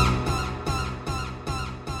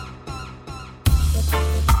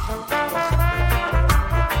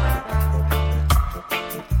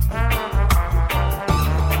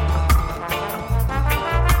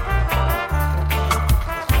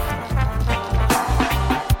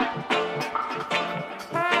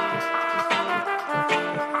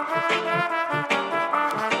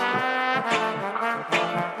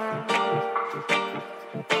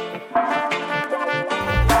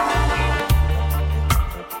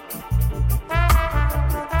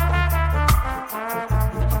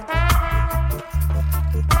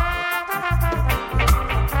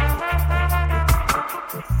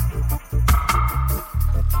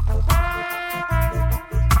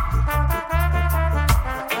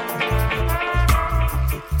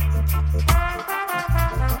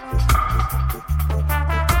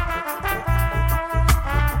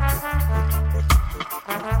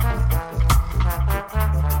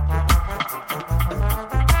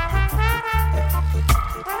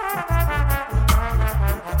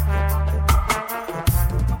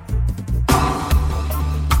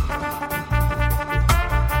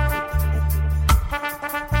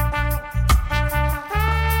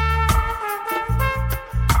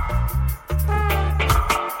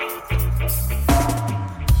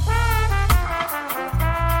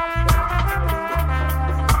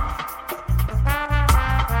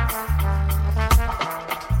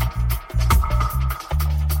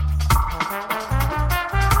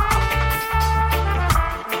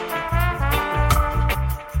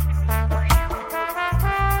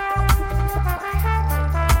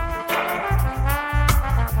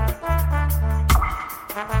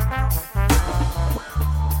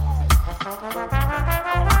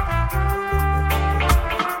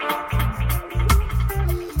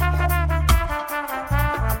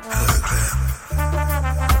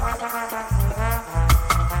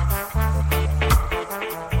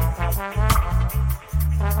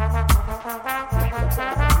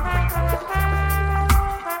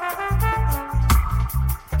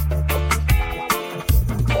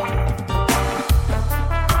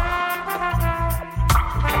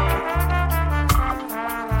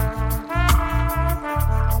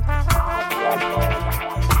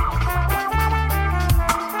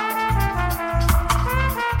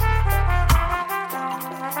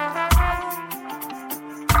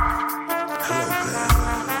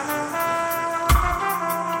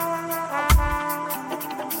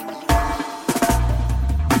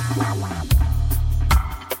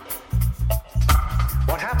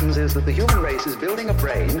 Is that the human race is building a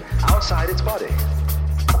brain outside its body.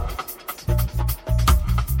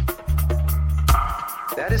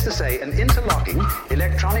 That is to say, an interlocking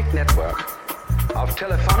electronic network of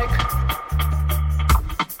telephonic,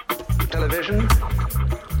 television,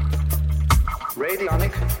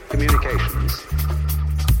 radionic communications,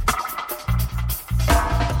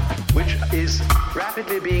 which is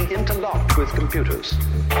rapidly being interlocked with computers.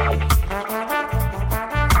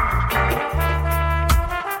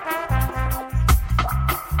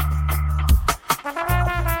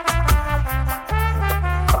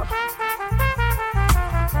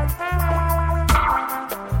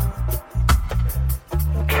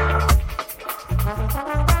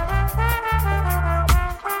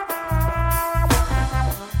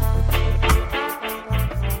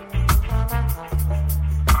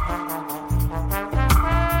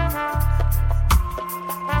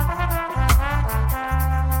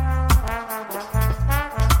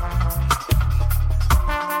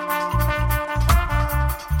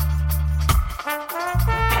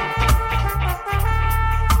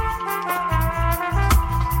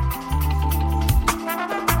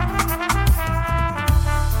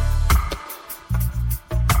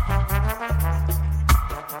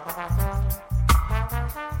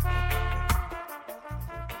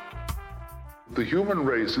 the human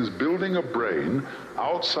race is building a brain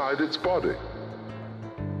outside its body.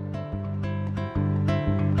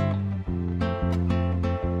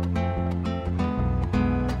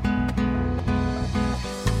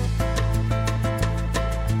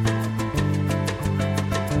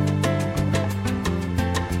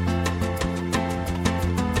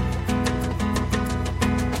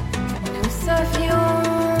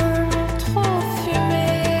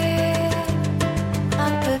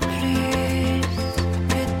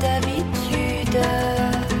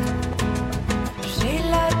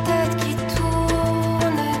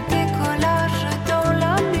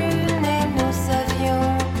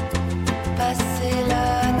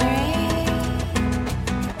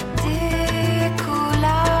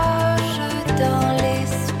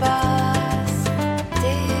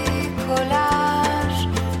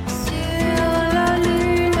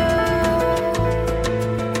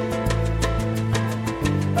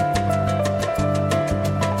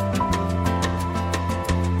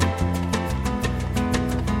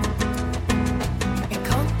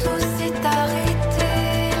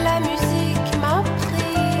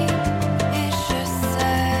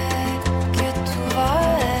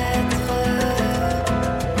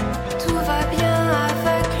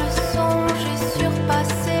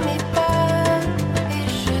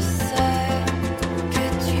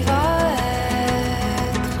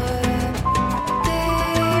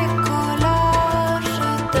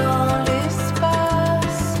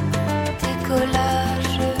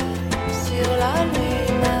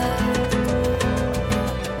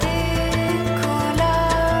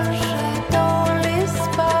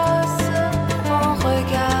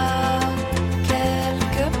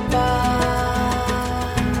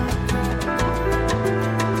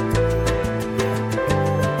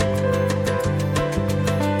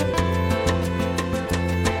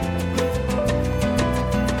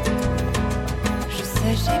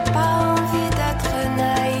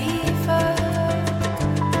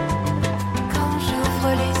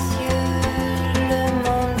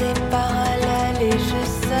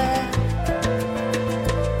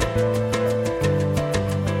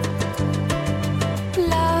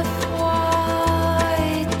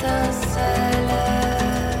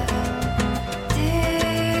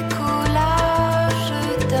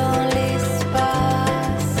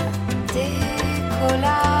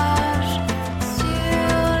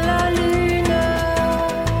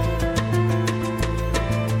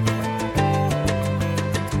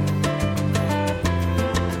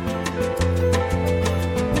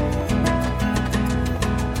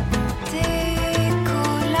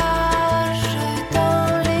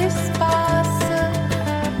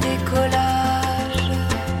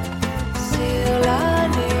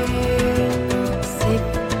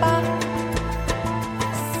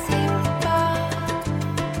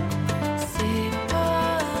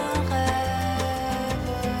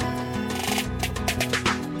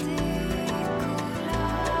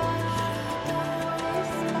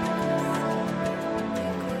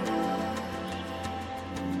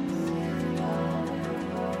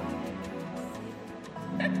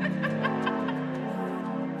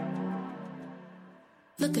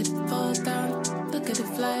 Look at it fall down, look at it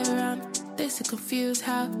fly around. They so confused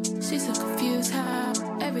how, she's so confused how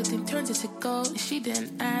everything turns into gold and she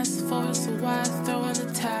didn't ask for it, so why throw in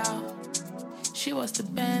the towel? She wants the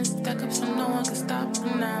band stuck up so no one can stop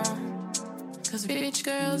her now. Cause rich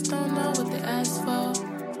girls don't know what they ask for,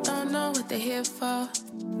 don't know what they're here for,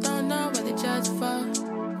 don't know what they judge for,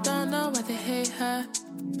 don't know why they hate her,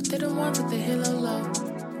 but they don't want what they hear low.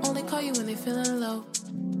 Only call you when they feeling low.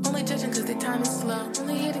 Only judging cause their time is slow.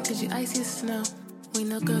 Only hating cause you icy as snow. We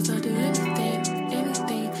know girls will do anything,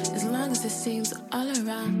 anything, as long as it seems all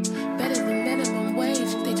around. Better than minimum wage,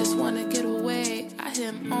 they just wanna get away. I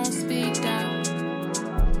hear him on speed dial.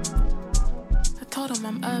 I told him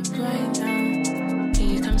I'm up right now. Can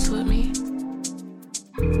you come with me?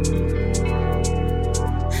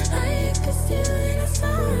 I can see you in the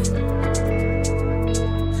sun.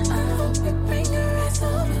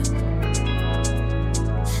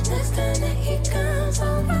 Next time that he comes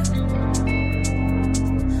over,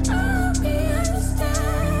 I hope he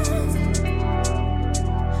understands.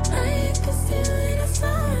 I can see you in the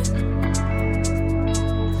sun.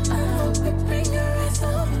 I hope we bring your ass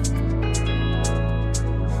over.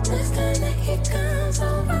 Next time that he comes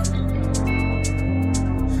over,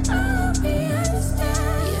 I hope he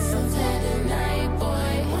understands. Yes, I'm tired tonight,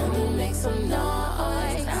 boy. Wanna make some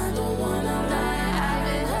noise. I don't wanna lie. I've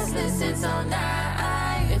been hustling since all night.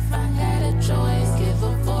 Choice, give a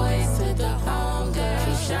voice to the hunger.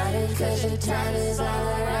 Keep shining cause your time is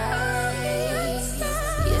alright.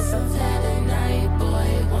 Yes, I'm tired tonight, boy.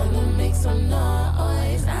 Wanna make some noise.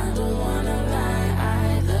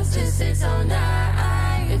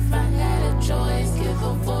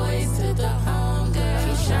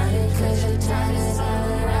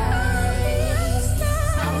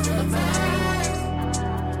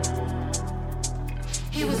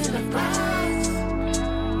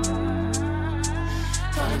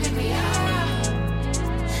 we are.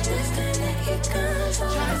 It's time to keep going.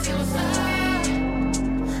 Try to see what's up.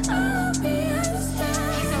 I hope he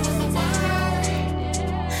understands. He said what's the word?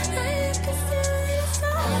 Now you can see what he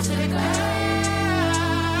saw. I want you to go.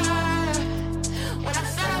 When I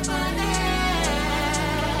set up on it,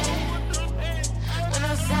 when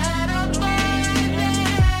I set up on it.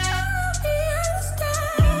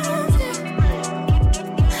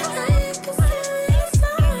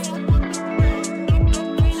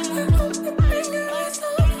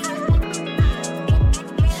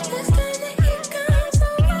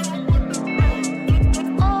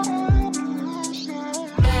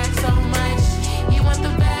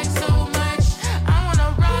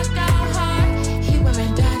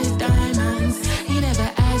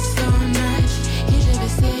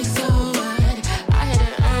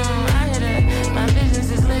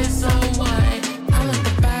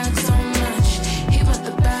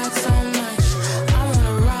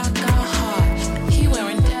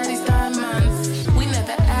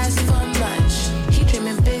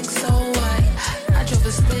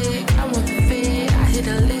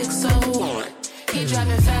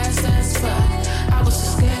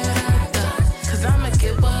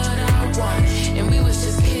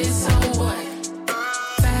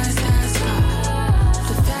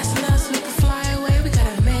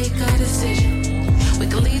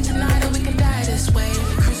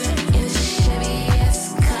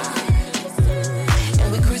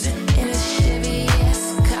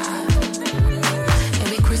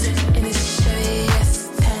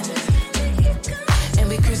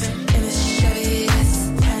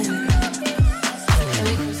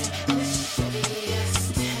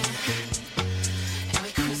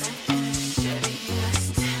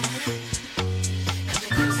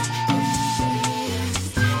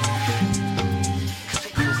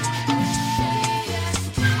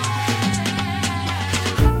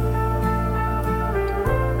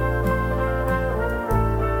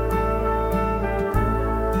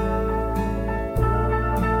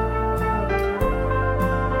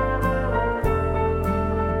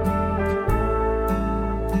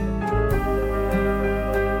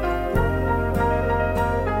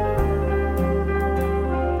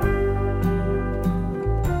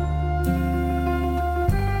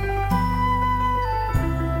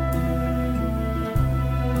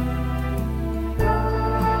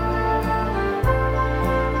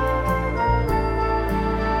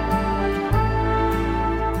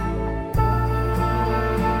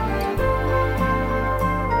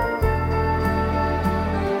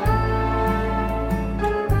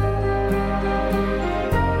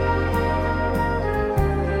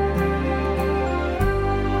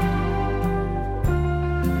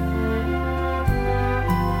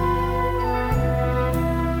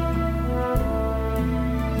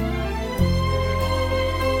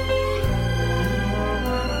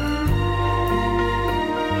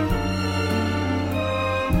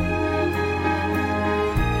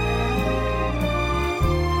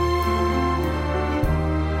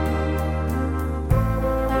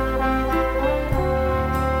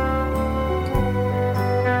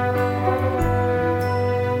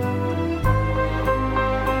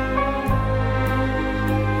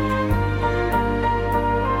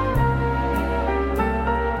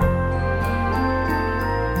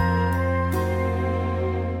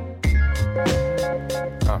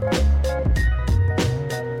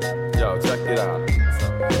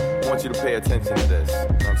 pay attention to this. You know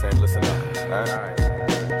what I'm saying? Listen up. Alright?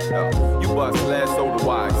 You bust last soda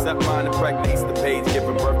wide. Except mine impregnates the page,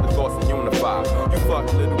 giving birth to thoughts and unify. You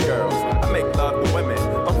fuck little girls. I make love to women.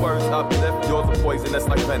 My words uplift, yours are poisonous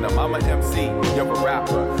like venom. I'm an MC, you're a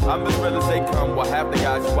rapper. I'm as real as they come, while half the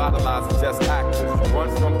guys you idolize are just actors. You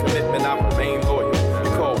run from commitment, I remain loyal.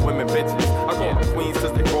 You call women bitches, I call them queens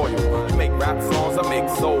cause they royal. You make rap songs, I make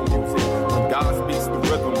soul music. When God speaks the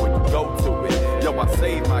rhythm, when you go to it. Yo, I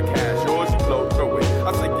save my cash, yours you blow through it.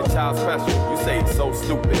 I think your child special, you say it's so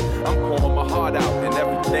stupid. I'm pouring my heart out and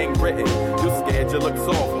everything written. You scared, you look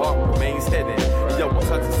soft, heart remains hidden. And yo, won't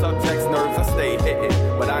touch the subject's nerves, I stay hitting.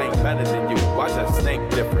 But I ain't better than you, I just think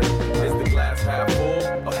different. Is the glass half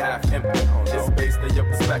full or half empty? It's based on your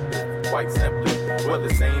perspective, quite simply. We're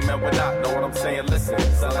the same and we're not, know what I'm saying? Listen,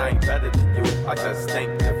 son, I ain't better than you, I just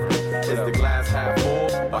think different. Is the glass half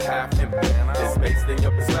full or half empty? It's based in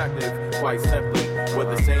your perspective, quite simply.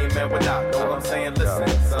 We're the same and we're not, know what I'm saying? Listen,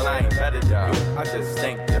 son, I ain't better than you, I just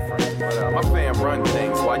think different. My fam run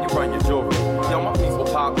things while you run your jewelry. Yo, my people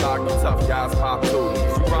pop lock, you tough guys pop tools.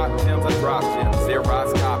 You rock gems, I drop gems,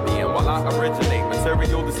 Xerox copying while I originate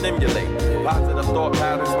material to stimulate. Positive thought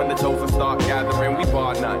patterns when the chosen start gathering, we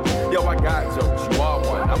bar none. Yo, I got jokes, you are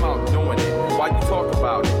one, I'm out doing it. Why you talk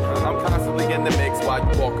about it?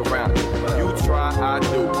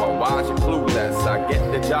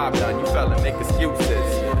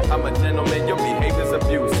 gentleman, your behavior's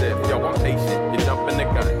abusive. Yo, I'm patient, you jumping the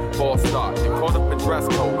gun, false start. You caught up in dress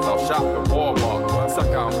codes, I'll shop at Walmart.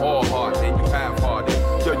 Sucker, I'm all heart, and you half-hearted.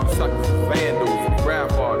 Yo, you suckers are vandals and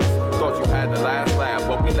grab artists. Thought you had the last laugh,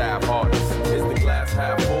 but we laugh hardest. Is the glass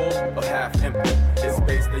half full or half empty? It's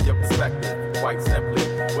based on your perspective, quite simply.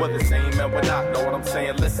 We're the same and we're not, know what I'm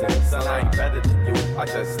saying? Listen, son, I ain't better than you, I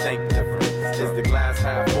just think different. Is the glass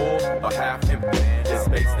half full or half empty? It's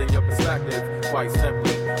based in your perspective, quite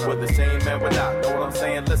simply. We're the same and we're not, know what I'm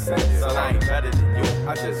saying? Listen, son, I ain't better than you,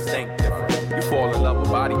 I just think different. You fall in love with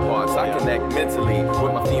body parts, I connect mentally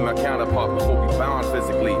with my female counterpart before we bound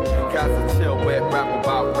physically. Cats are chill with rap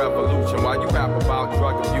about revolution while you rap about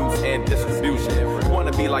drug abuse and distribution. You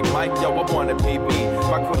wanna be like Mike? Yo, I wanna be B.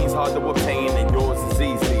 My queen's hard to obtain and yours is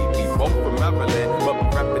easy. We both from Maryland, but we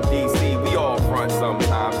reppin' DC. We all front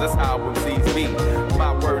sometimes, that's how MCs be.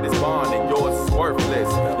 My word is bond and yours is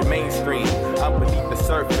worthless. You're mainstream, I'm beneath the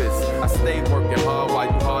surface. I stay working hard while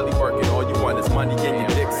you hardly working. All you want is money and your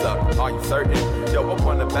dicks up. Are you certain? Yo, I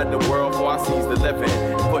want a better world before I seize the living.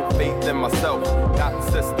 Put faith in myself, not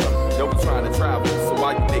the system. Yo, we trying to travel, so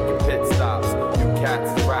why you making pit stops? You cats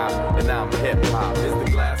is rap, and I'm hip-hop. Is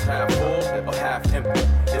the glass half full or half empty?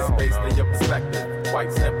 It's based on your perspective,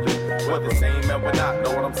 quite simply. We're the same and we're not,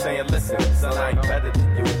 know what I'm saying? Listen, son, I ain't better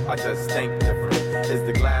than you, I just think different. Is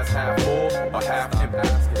the glass half full or half empty?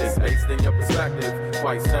 It's based in your perspective,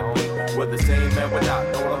 quite simply. We're the same and we're not,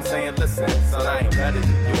 know what I'm saying? Listen, son, I ain't better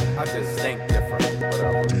than you, I just think different.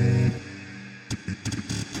 Whatever.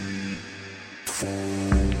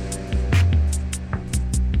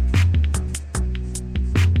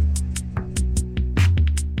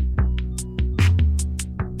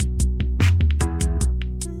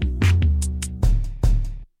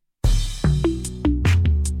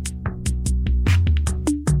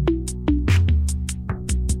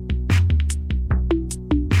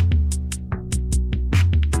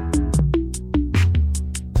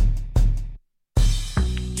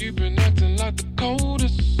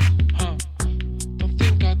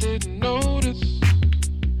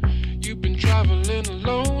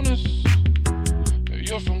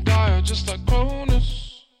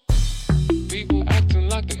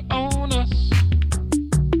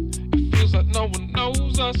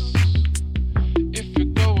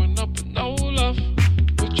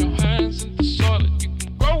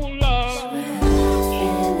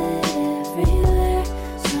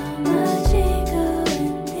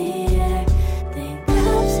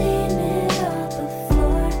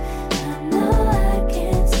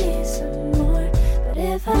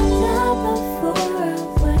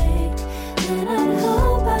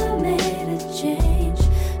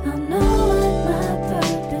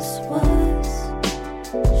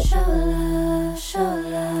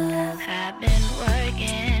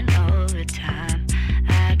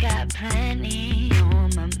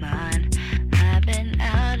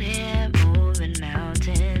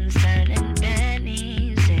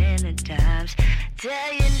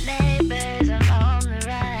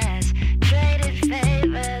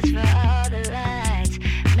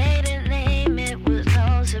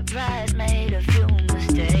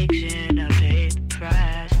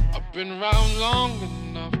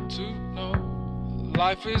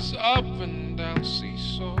 Life is up and down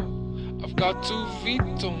seesaw. I've got 2 feet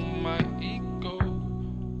on my ego.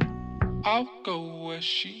 I'll go where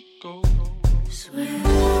she goes. Swear I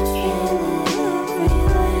feel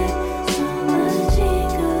everywhere. So much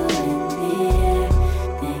ego in the air.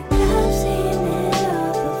 Think I've seen it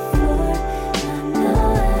all before. I know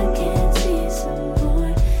I can see some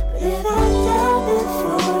more. But if I die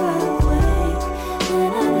before I wake,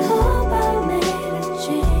 then I hope I made a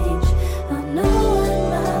change. I'll know what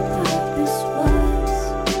my purpose was.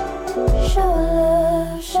 Show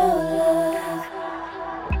love, show love.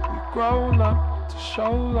 We grown up to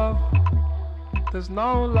show love. There's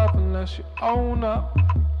no love unless you own up.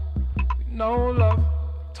 We know love,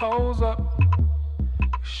 toes up.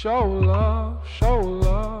 Show love, show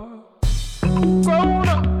love. Grown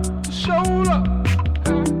up to show love.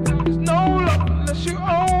 There's no love unless you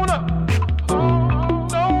own up.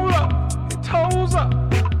 No love, your toes up.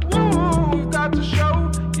 Woo, you've got to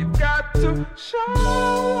show, you've got to show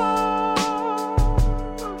love.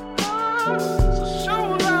 So show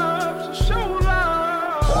love, so show love.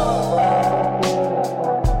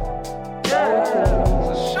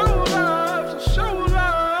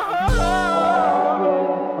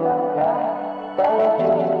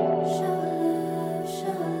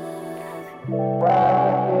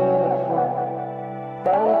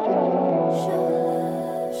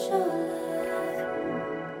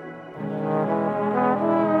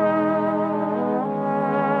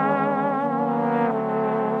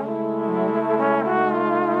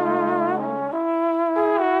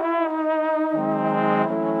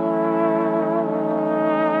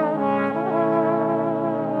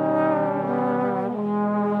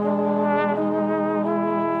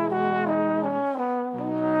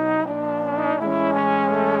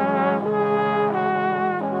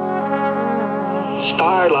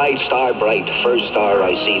 star bright, first star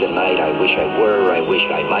I see tonight. I wish I were, I wish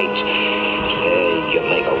I might. You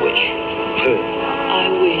make a wish.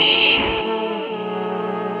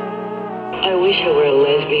 I wish I were a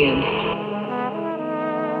lesbian.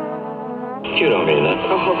 You don't mean that.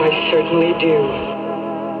 Oh, I certainly do.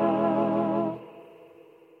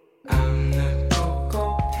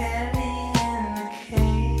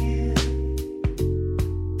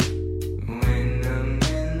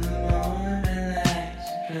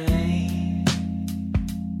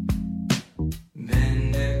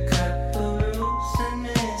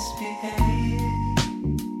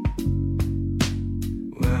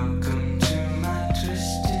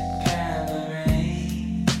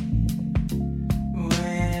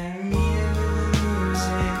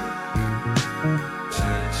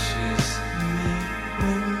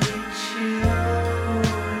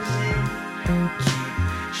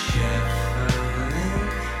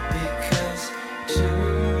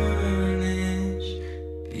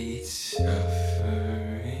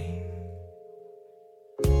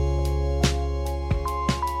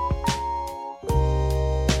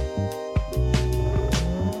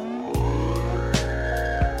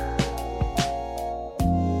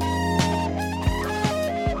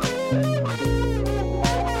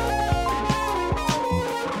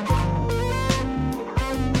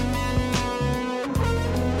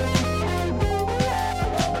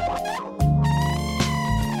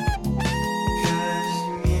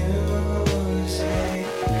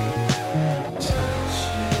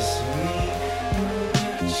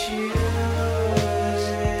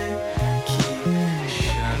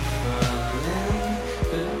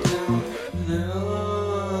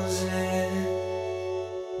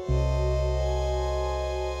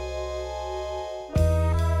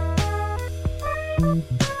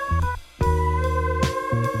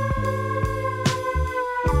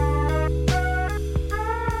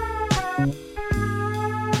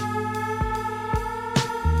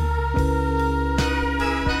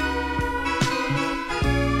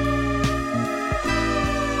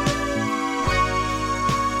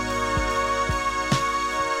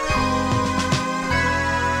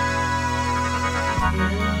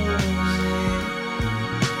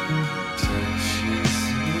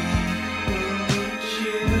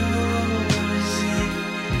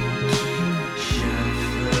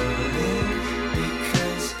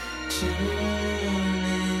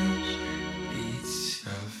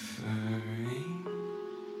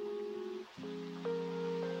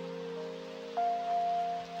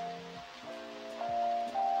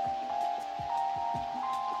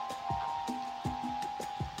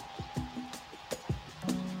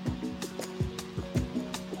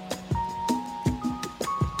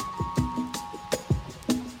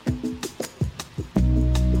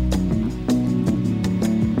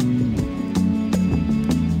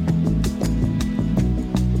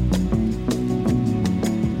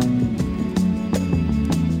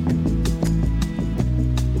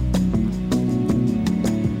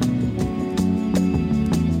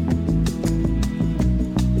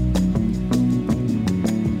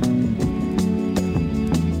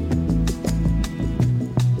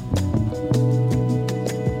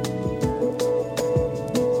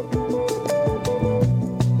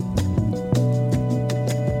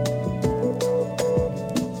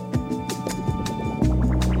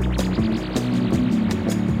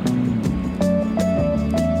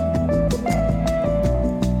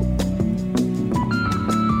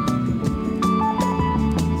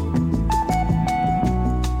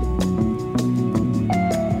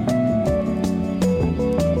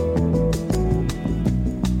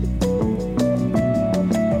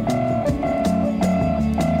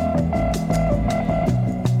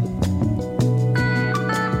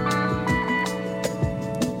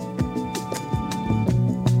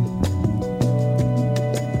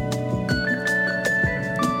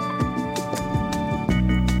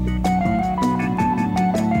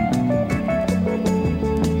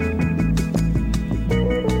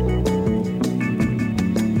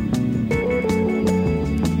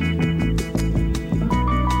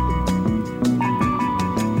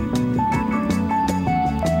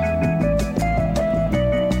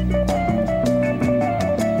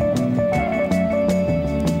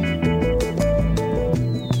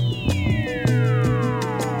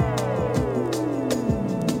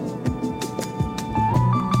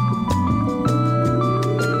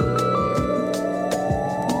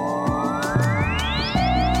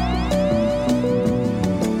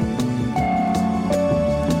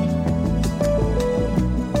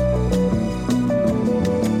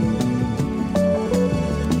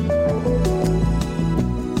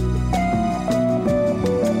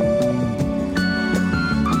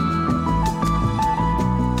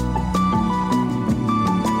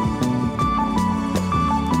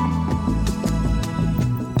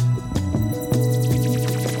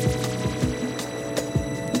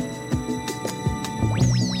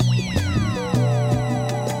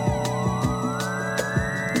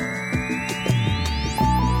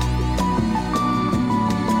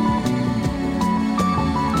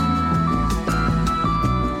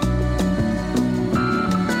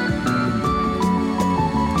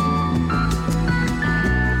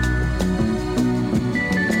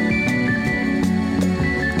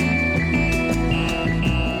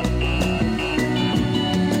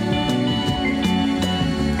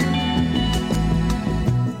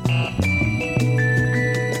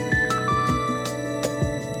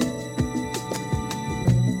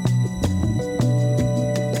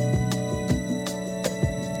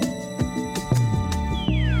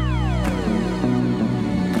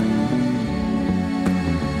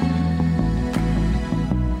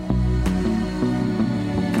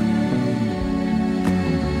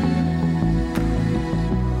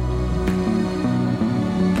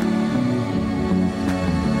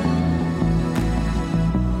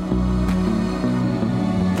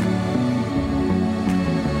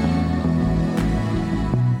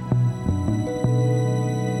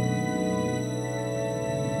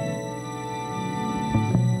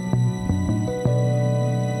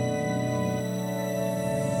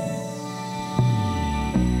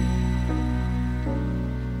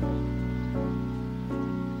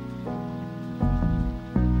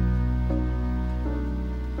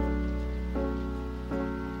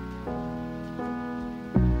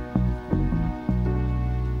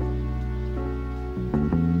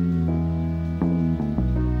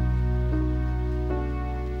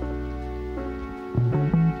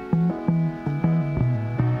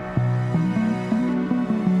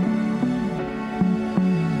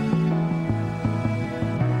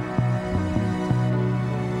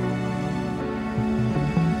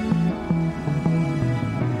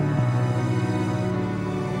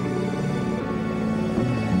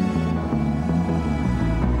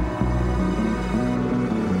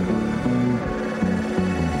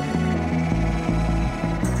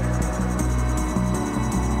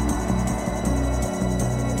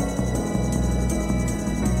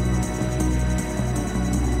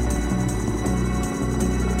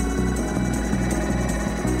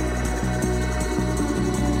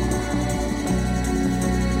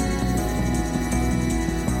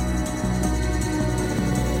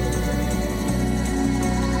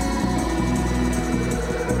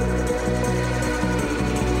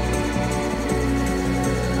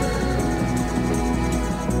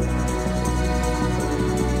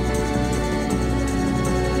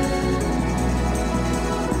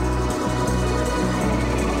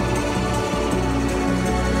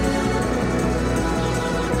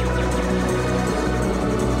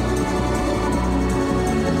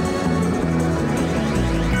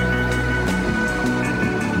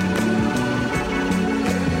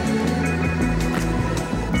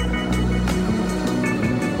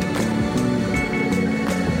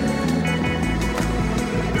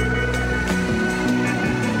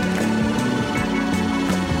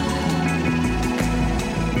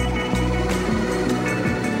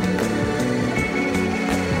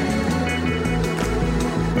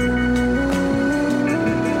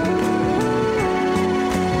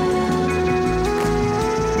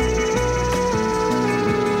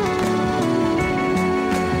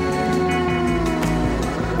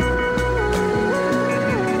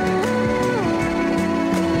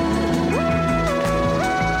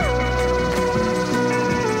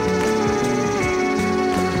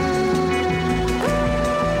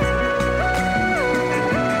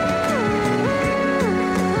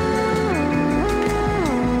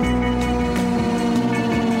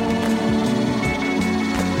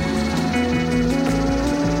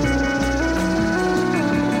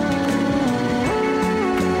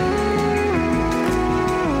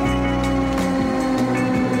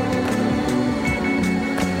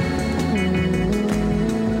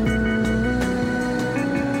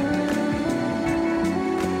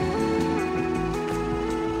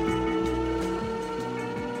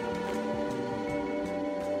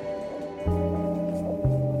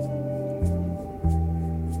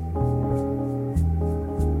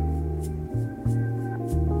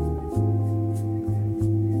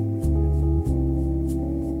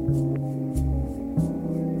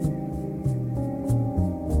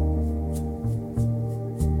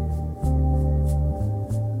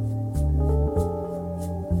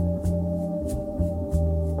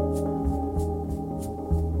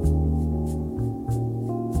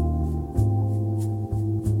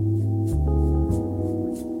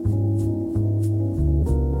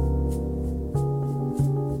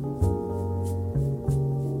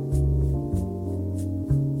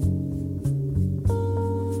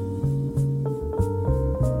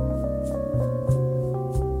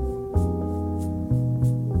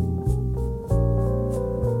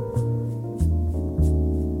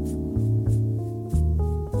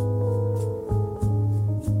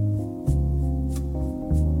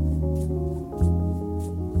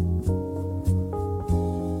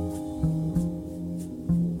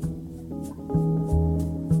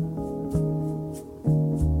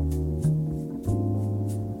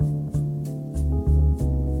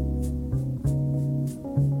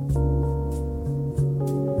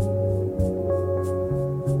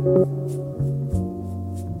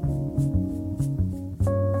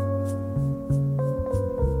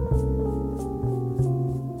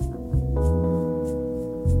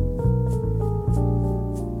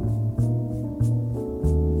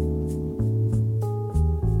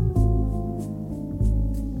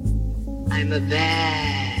 I'm a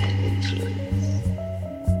bad influence.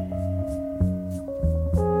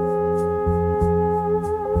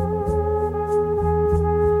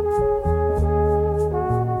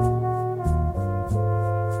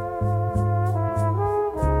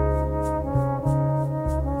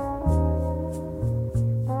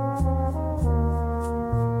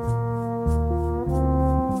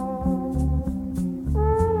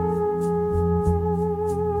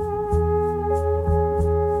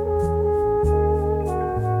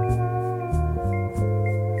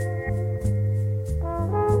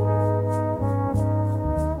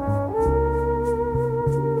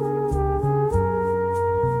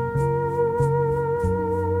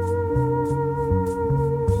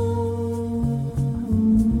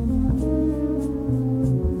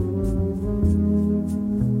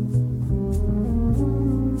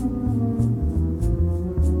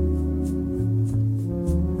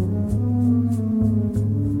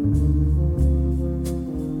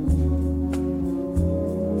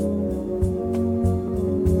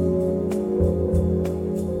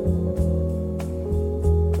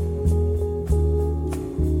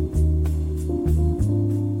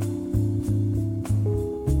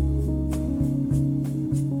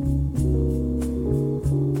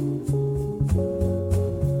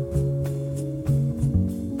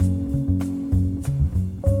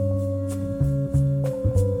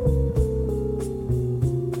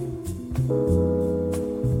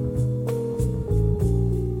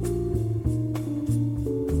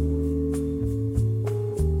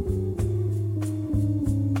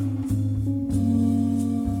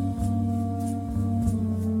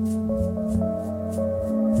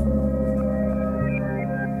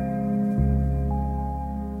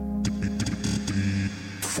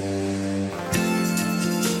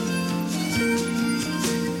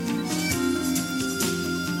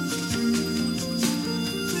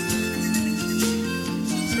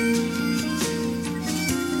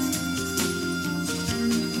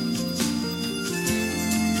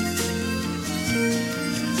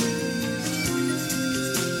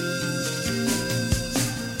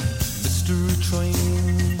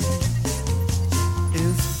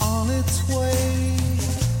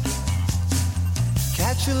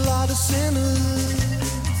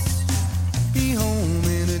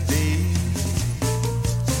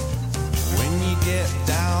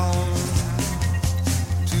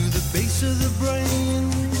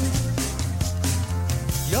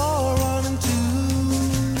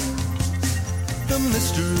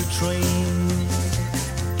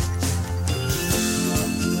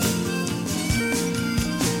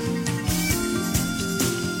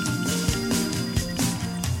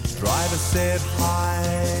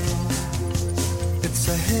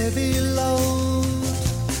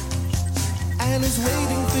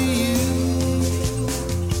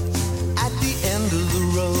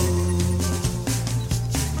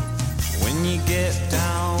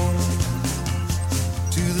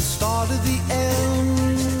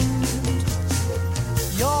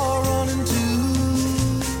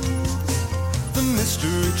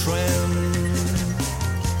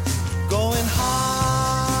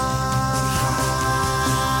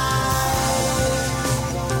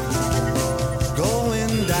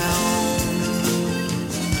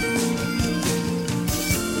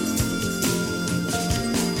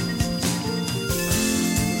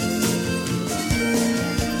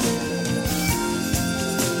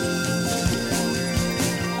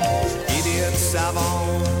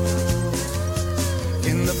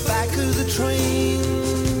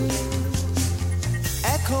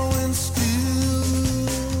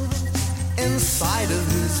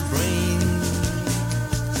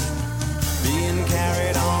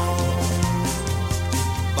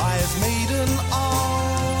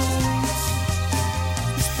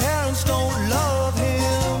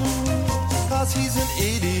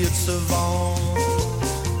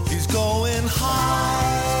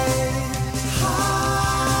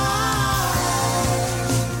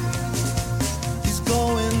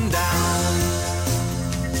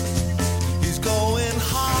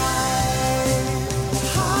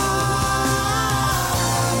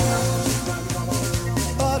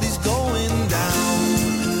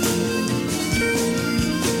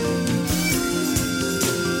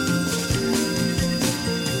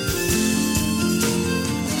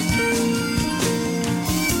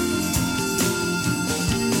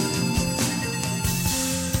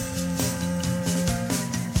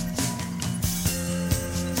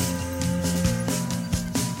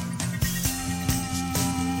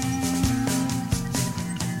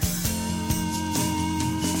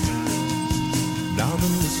 Now the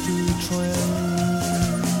mystery train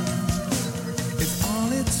is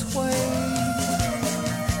on its way.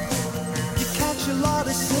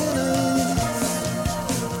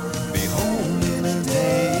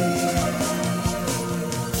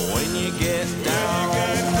 when you get down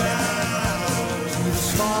to the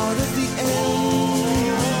start of the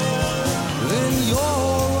end, then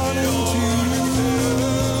you're running to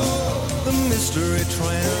the mystery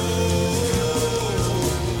train.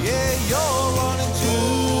 Yeah, you're running to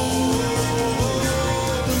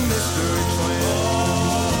the mystery train.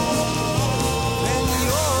 Then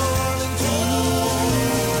you're running to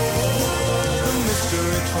the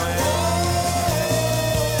mystery train.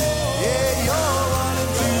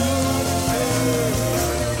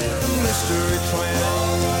 Mystery train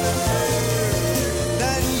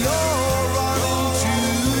that you're running to.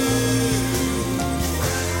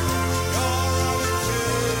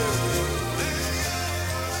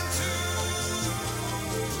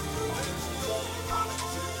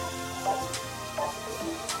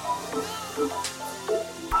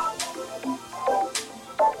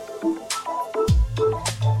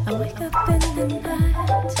 I wake up in the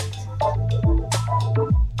night.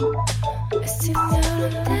 It's too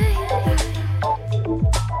dark daylight.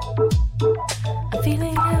 I'm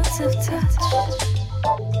feeling out of touch.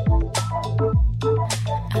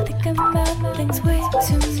 I think about things way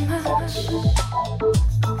too much.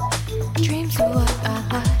 Dreams are what I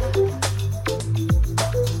like.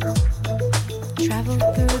 Travel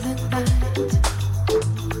through the night.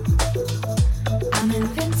 I'm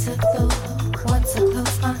invincible once I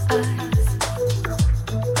close my eyes.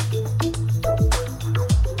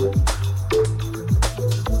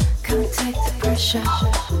 Can't take the pressure.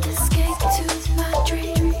 Escape to my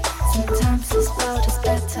dream. Sometimes this world is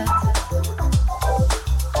better.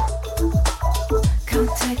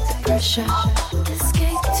 Can't take the pressure.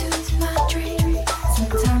 Escape to my dream.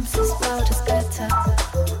 Sometimes this world is better.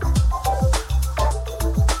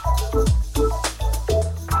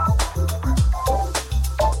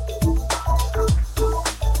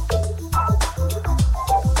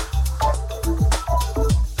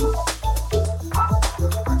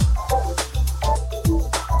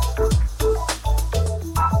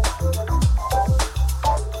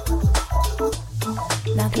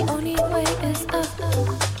 Now the only way is up.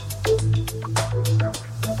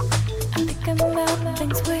 I think about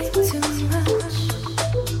things way too much.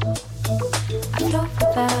 I float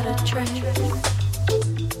without a train,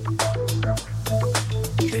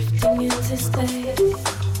 drifting into space.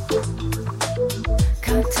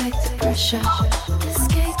 Can't take the pressure.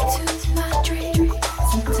 Escape to my dream.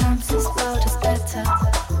 Sometimes this world is better.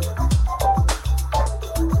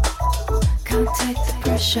 Can't take the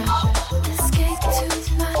pressure. Escape to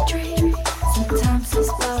my dream. Sometimes this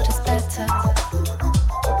world is better.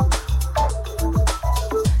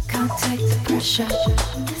 Can't take the pressure.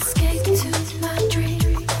 Escape to my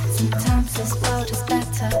dream. Sometimes this world is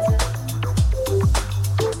better.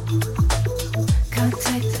 Can't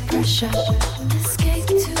take the pressure. Escape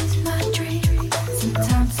to my dream.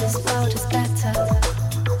 Sometimes this world is better.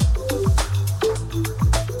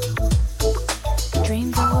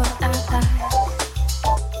 Dreams are what I like.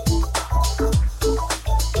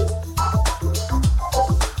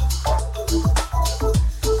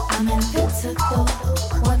 I'm invincible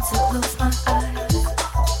once I close my eyes.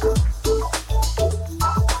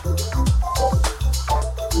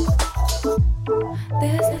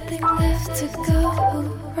 There's nothing left to go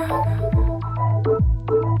wrong.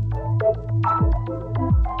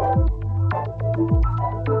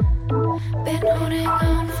 Been holding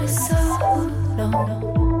on for so long.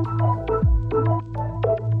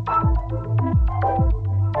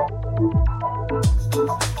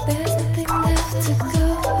 There's nothing left to go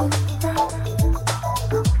wrong.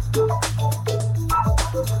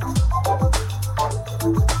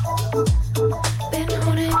 Been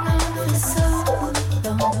holding on for so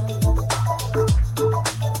long.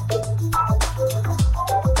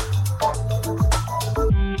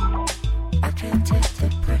 I can't take the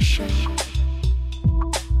pressure.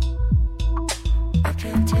 I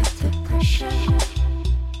can't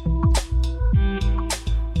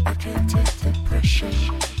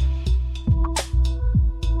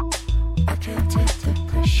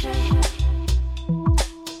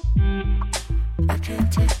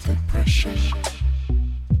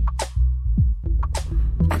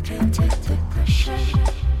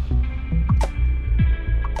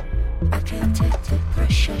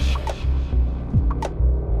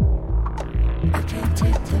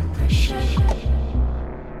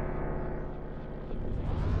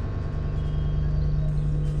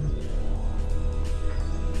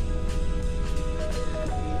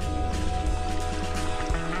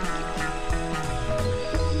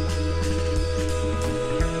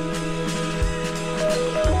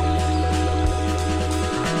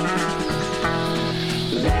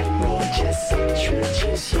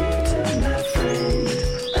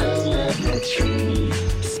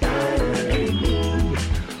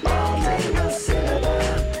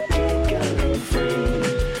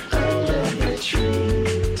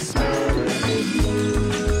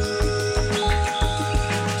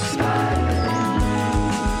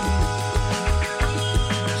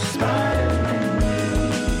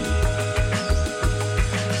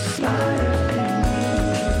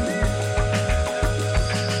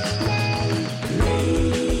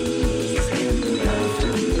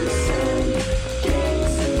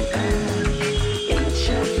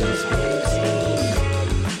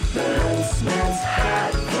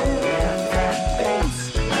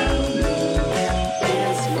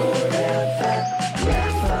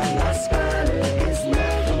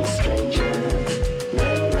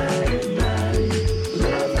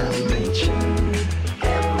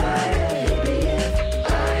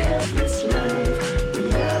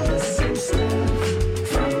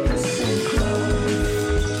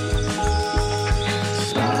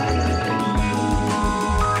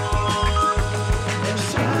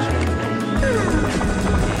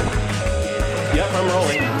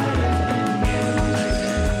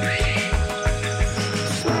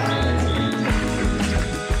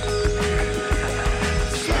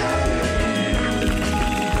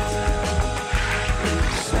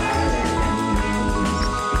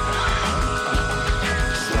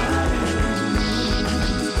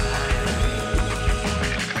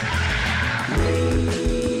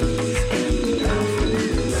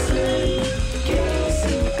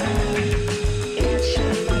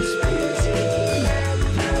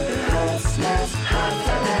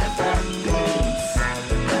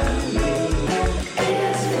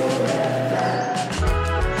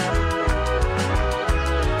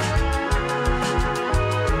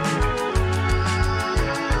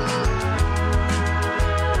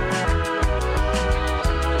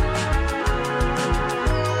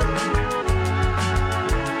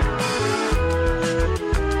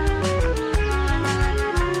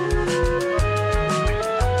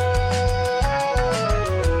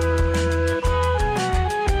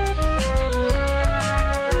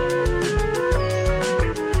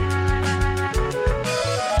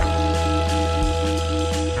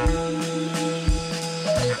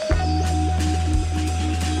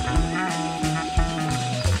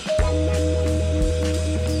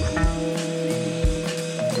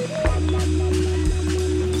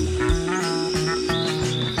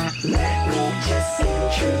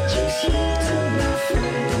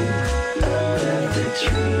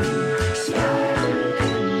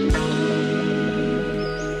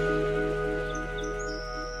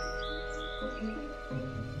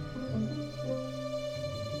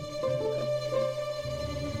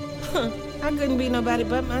I couldn't be nobody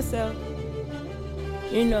but myself.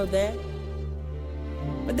 You know that.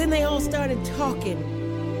 But then they all started talking.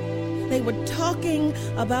 They were talking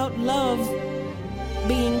about love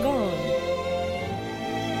being gone.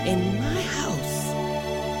 In my house,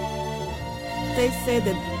 they said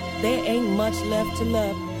that there ain't much left to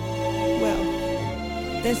love. Well,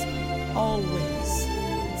 there's always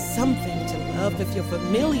something to love if you're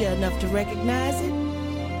familiar enough to recognize it.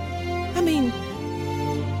 I mean,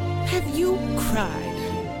 have you cried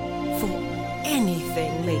for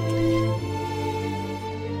anything lately?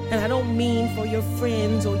 And I don't mean for your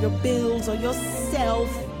friends or your bills or yourself.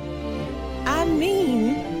 I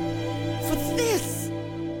mean for this.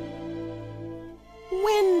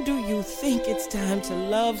 When do you think it's time to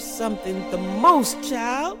love something the most,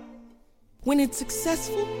 child? When it's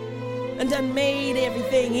successful and done made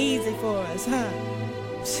everything easy for us, huh?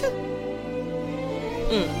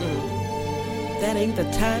 That ain't the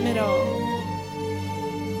time at all.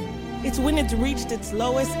 It's when it's reached its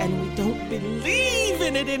lowest and we don't believe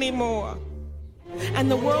in it anymore. And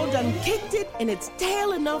the world done kicked it in its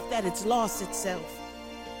tail enough that it's lost itself.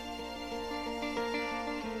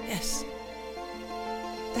 Yes,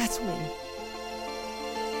 that's when.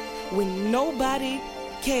 When nobody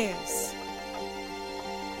cares.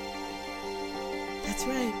 That's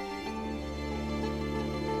right.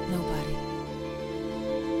 Nobody.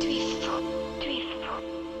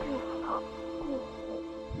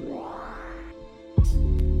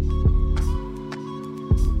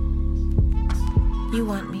 You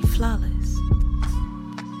want me flawless.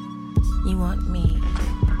 You want me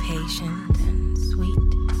patient and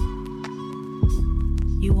sweet.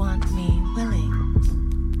 You want me willing.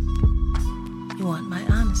 You want my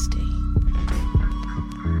honesty.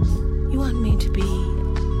 You want me to be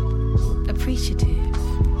appreciative.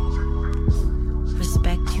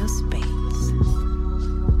 Respect your space.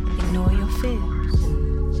 Ignore your fears.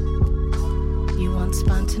 You want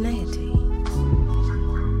spontaneity.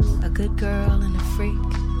 A good girl and a freak.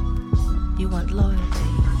 You want loyalty.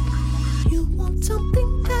 You want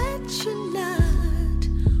something that you're not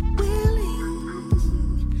willing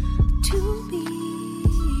to be.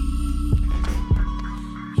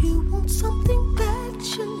 You want something that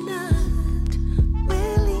you're not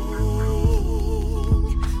willing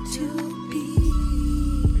to be.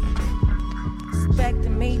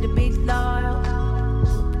 Expecting me to be loyal.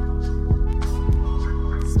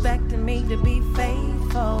 Expecting me to be faithful.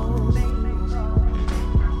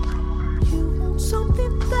 You want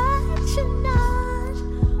something that you're not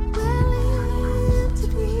willing to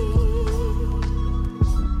be.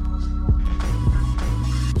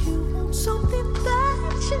 You want something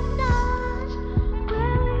that you're not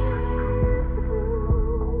willing to be.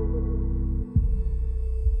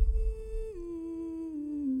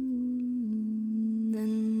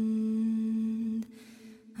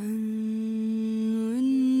 And when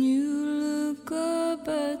you look up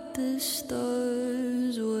at the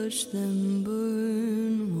stars, watch them burn.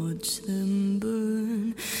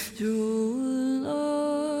 Throw a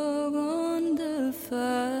log on the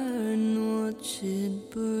fire and watch it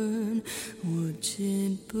burn.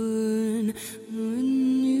 When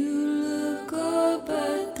you look up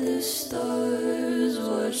at the stars,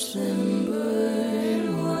 watch them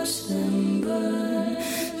burn.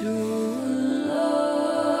 Throw a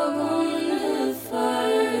log on the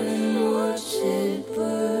fire and watch it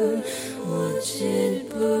burn.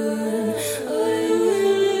 I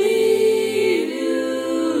will leave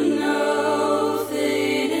you now,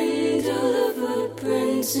 fade into the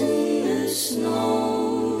footprints in the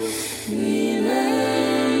snow.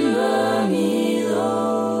 Remember me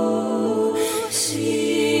though,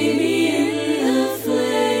 see me in the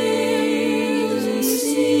flames and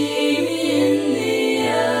see me in the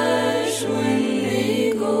ash when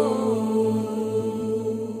they go.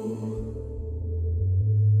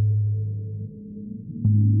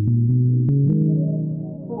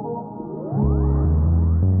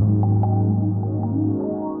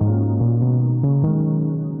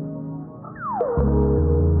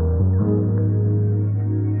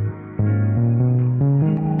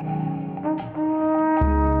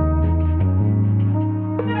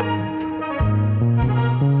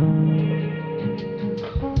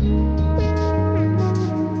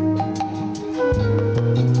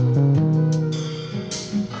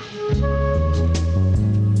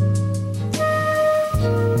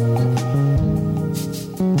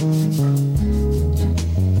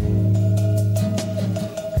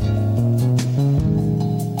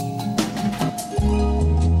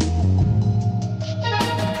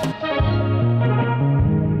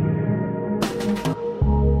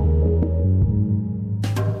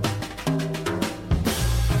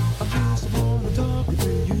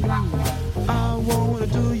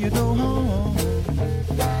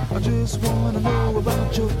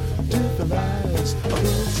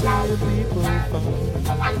 where people fall.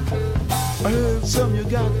 I heard some you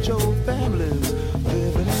got your families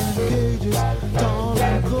living in cages, tall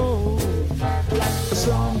and cold.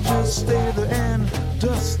 Some just stay there and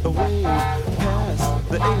dust away past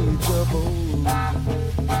the age of old.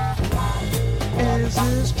 Is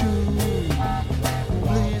this true?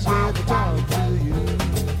 Please let me talk to you.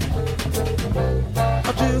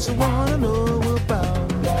 I just wanna know about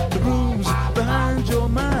the rooms behind your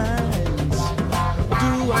minds.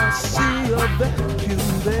 Do I see a vacuum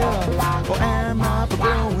there, or am I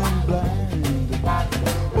growing blind?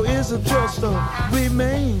 Or is it just a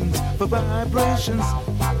remains for vibrations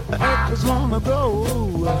that was long ago?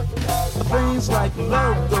 Things like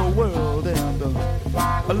love the world and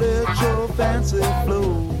let your fancy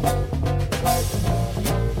flow.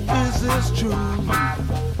 Is this true?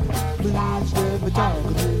 Please let me talk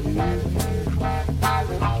to you.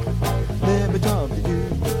 Let me talk to you.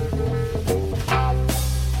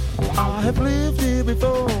 I have lived here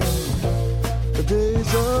before, the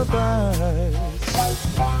days of ice.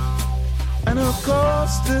 And of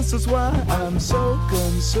course this is why I'm so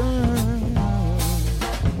concerned.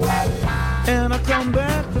 And I come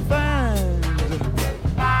back to find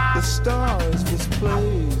the stars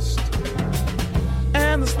misplaced,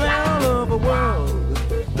 and the smell of a world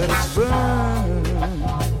that is burned.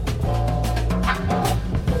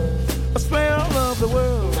 A smell of the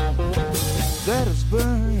world that is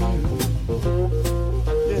burned.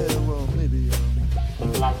 Yeah, well,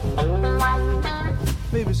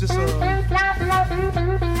 maybe it's just a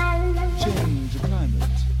change of climate.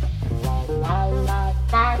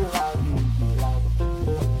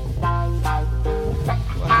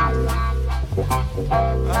 I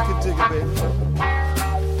can dig it, baby.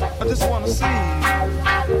 I just wanna see.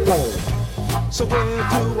 So where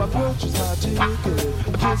do I purchase my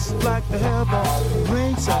ticket? I just like to have a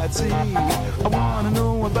ringside seat. I wanna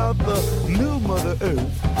know about the new Mother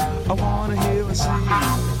Earth. I wanna hear and see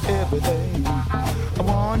everything. I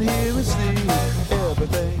wanna hear and see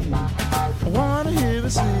everything. I wanna hear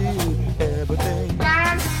and see everything.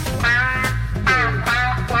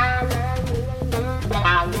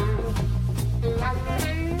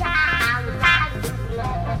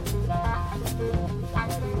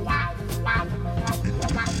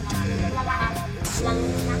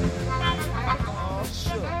 Oh,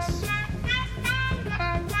 shucks.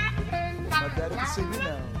 My daddy can see me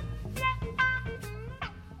now.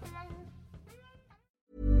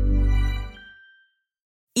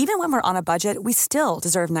 Even when we're on a budget, we still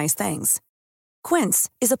deserve nice things. Quince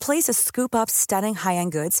is a place to scoop up stunning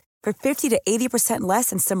high-end goods for 50 to 80% less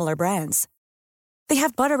than similar brands. They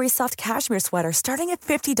have buttery soft cashmere sweaters starting at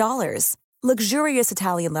 $50, luxurious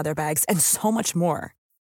Italian leather bags, and so much more.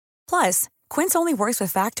 Plus, Quince only works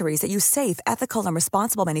with factories that use safe, ethical, and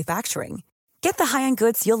responsible manufacturing. Get the high-end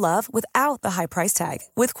goods you'll love without the high price tag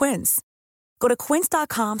with Quince. Go to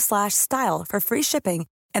quince.com/style for free shipping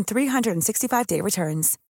and 365-day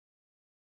returns.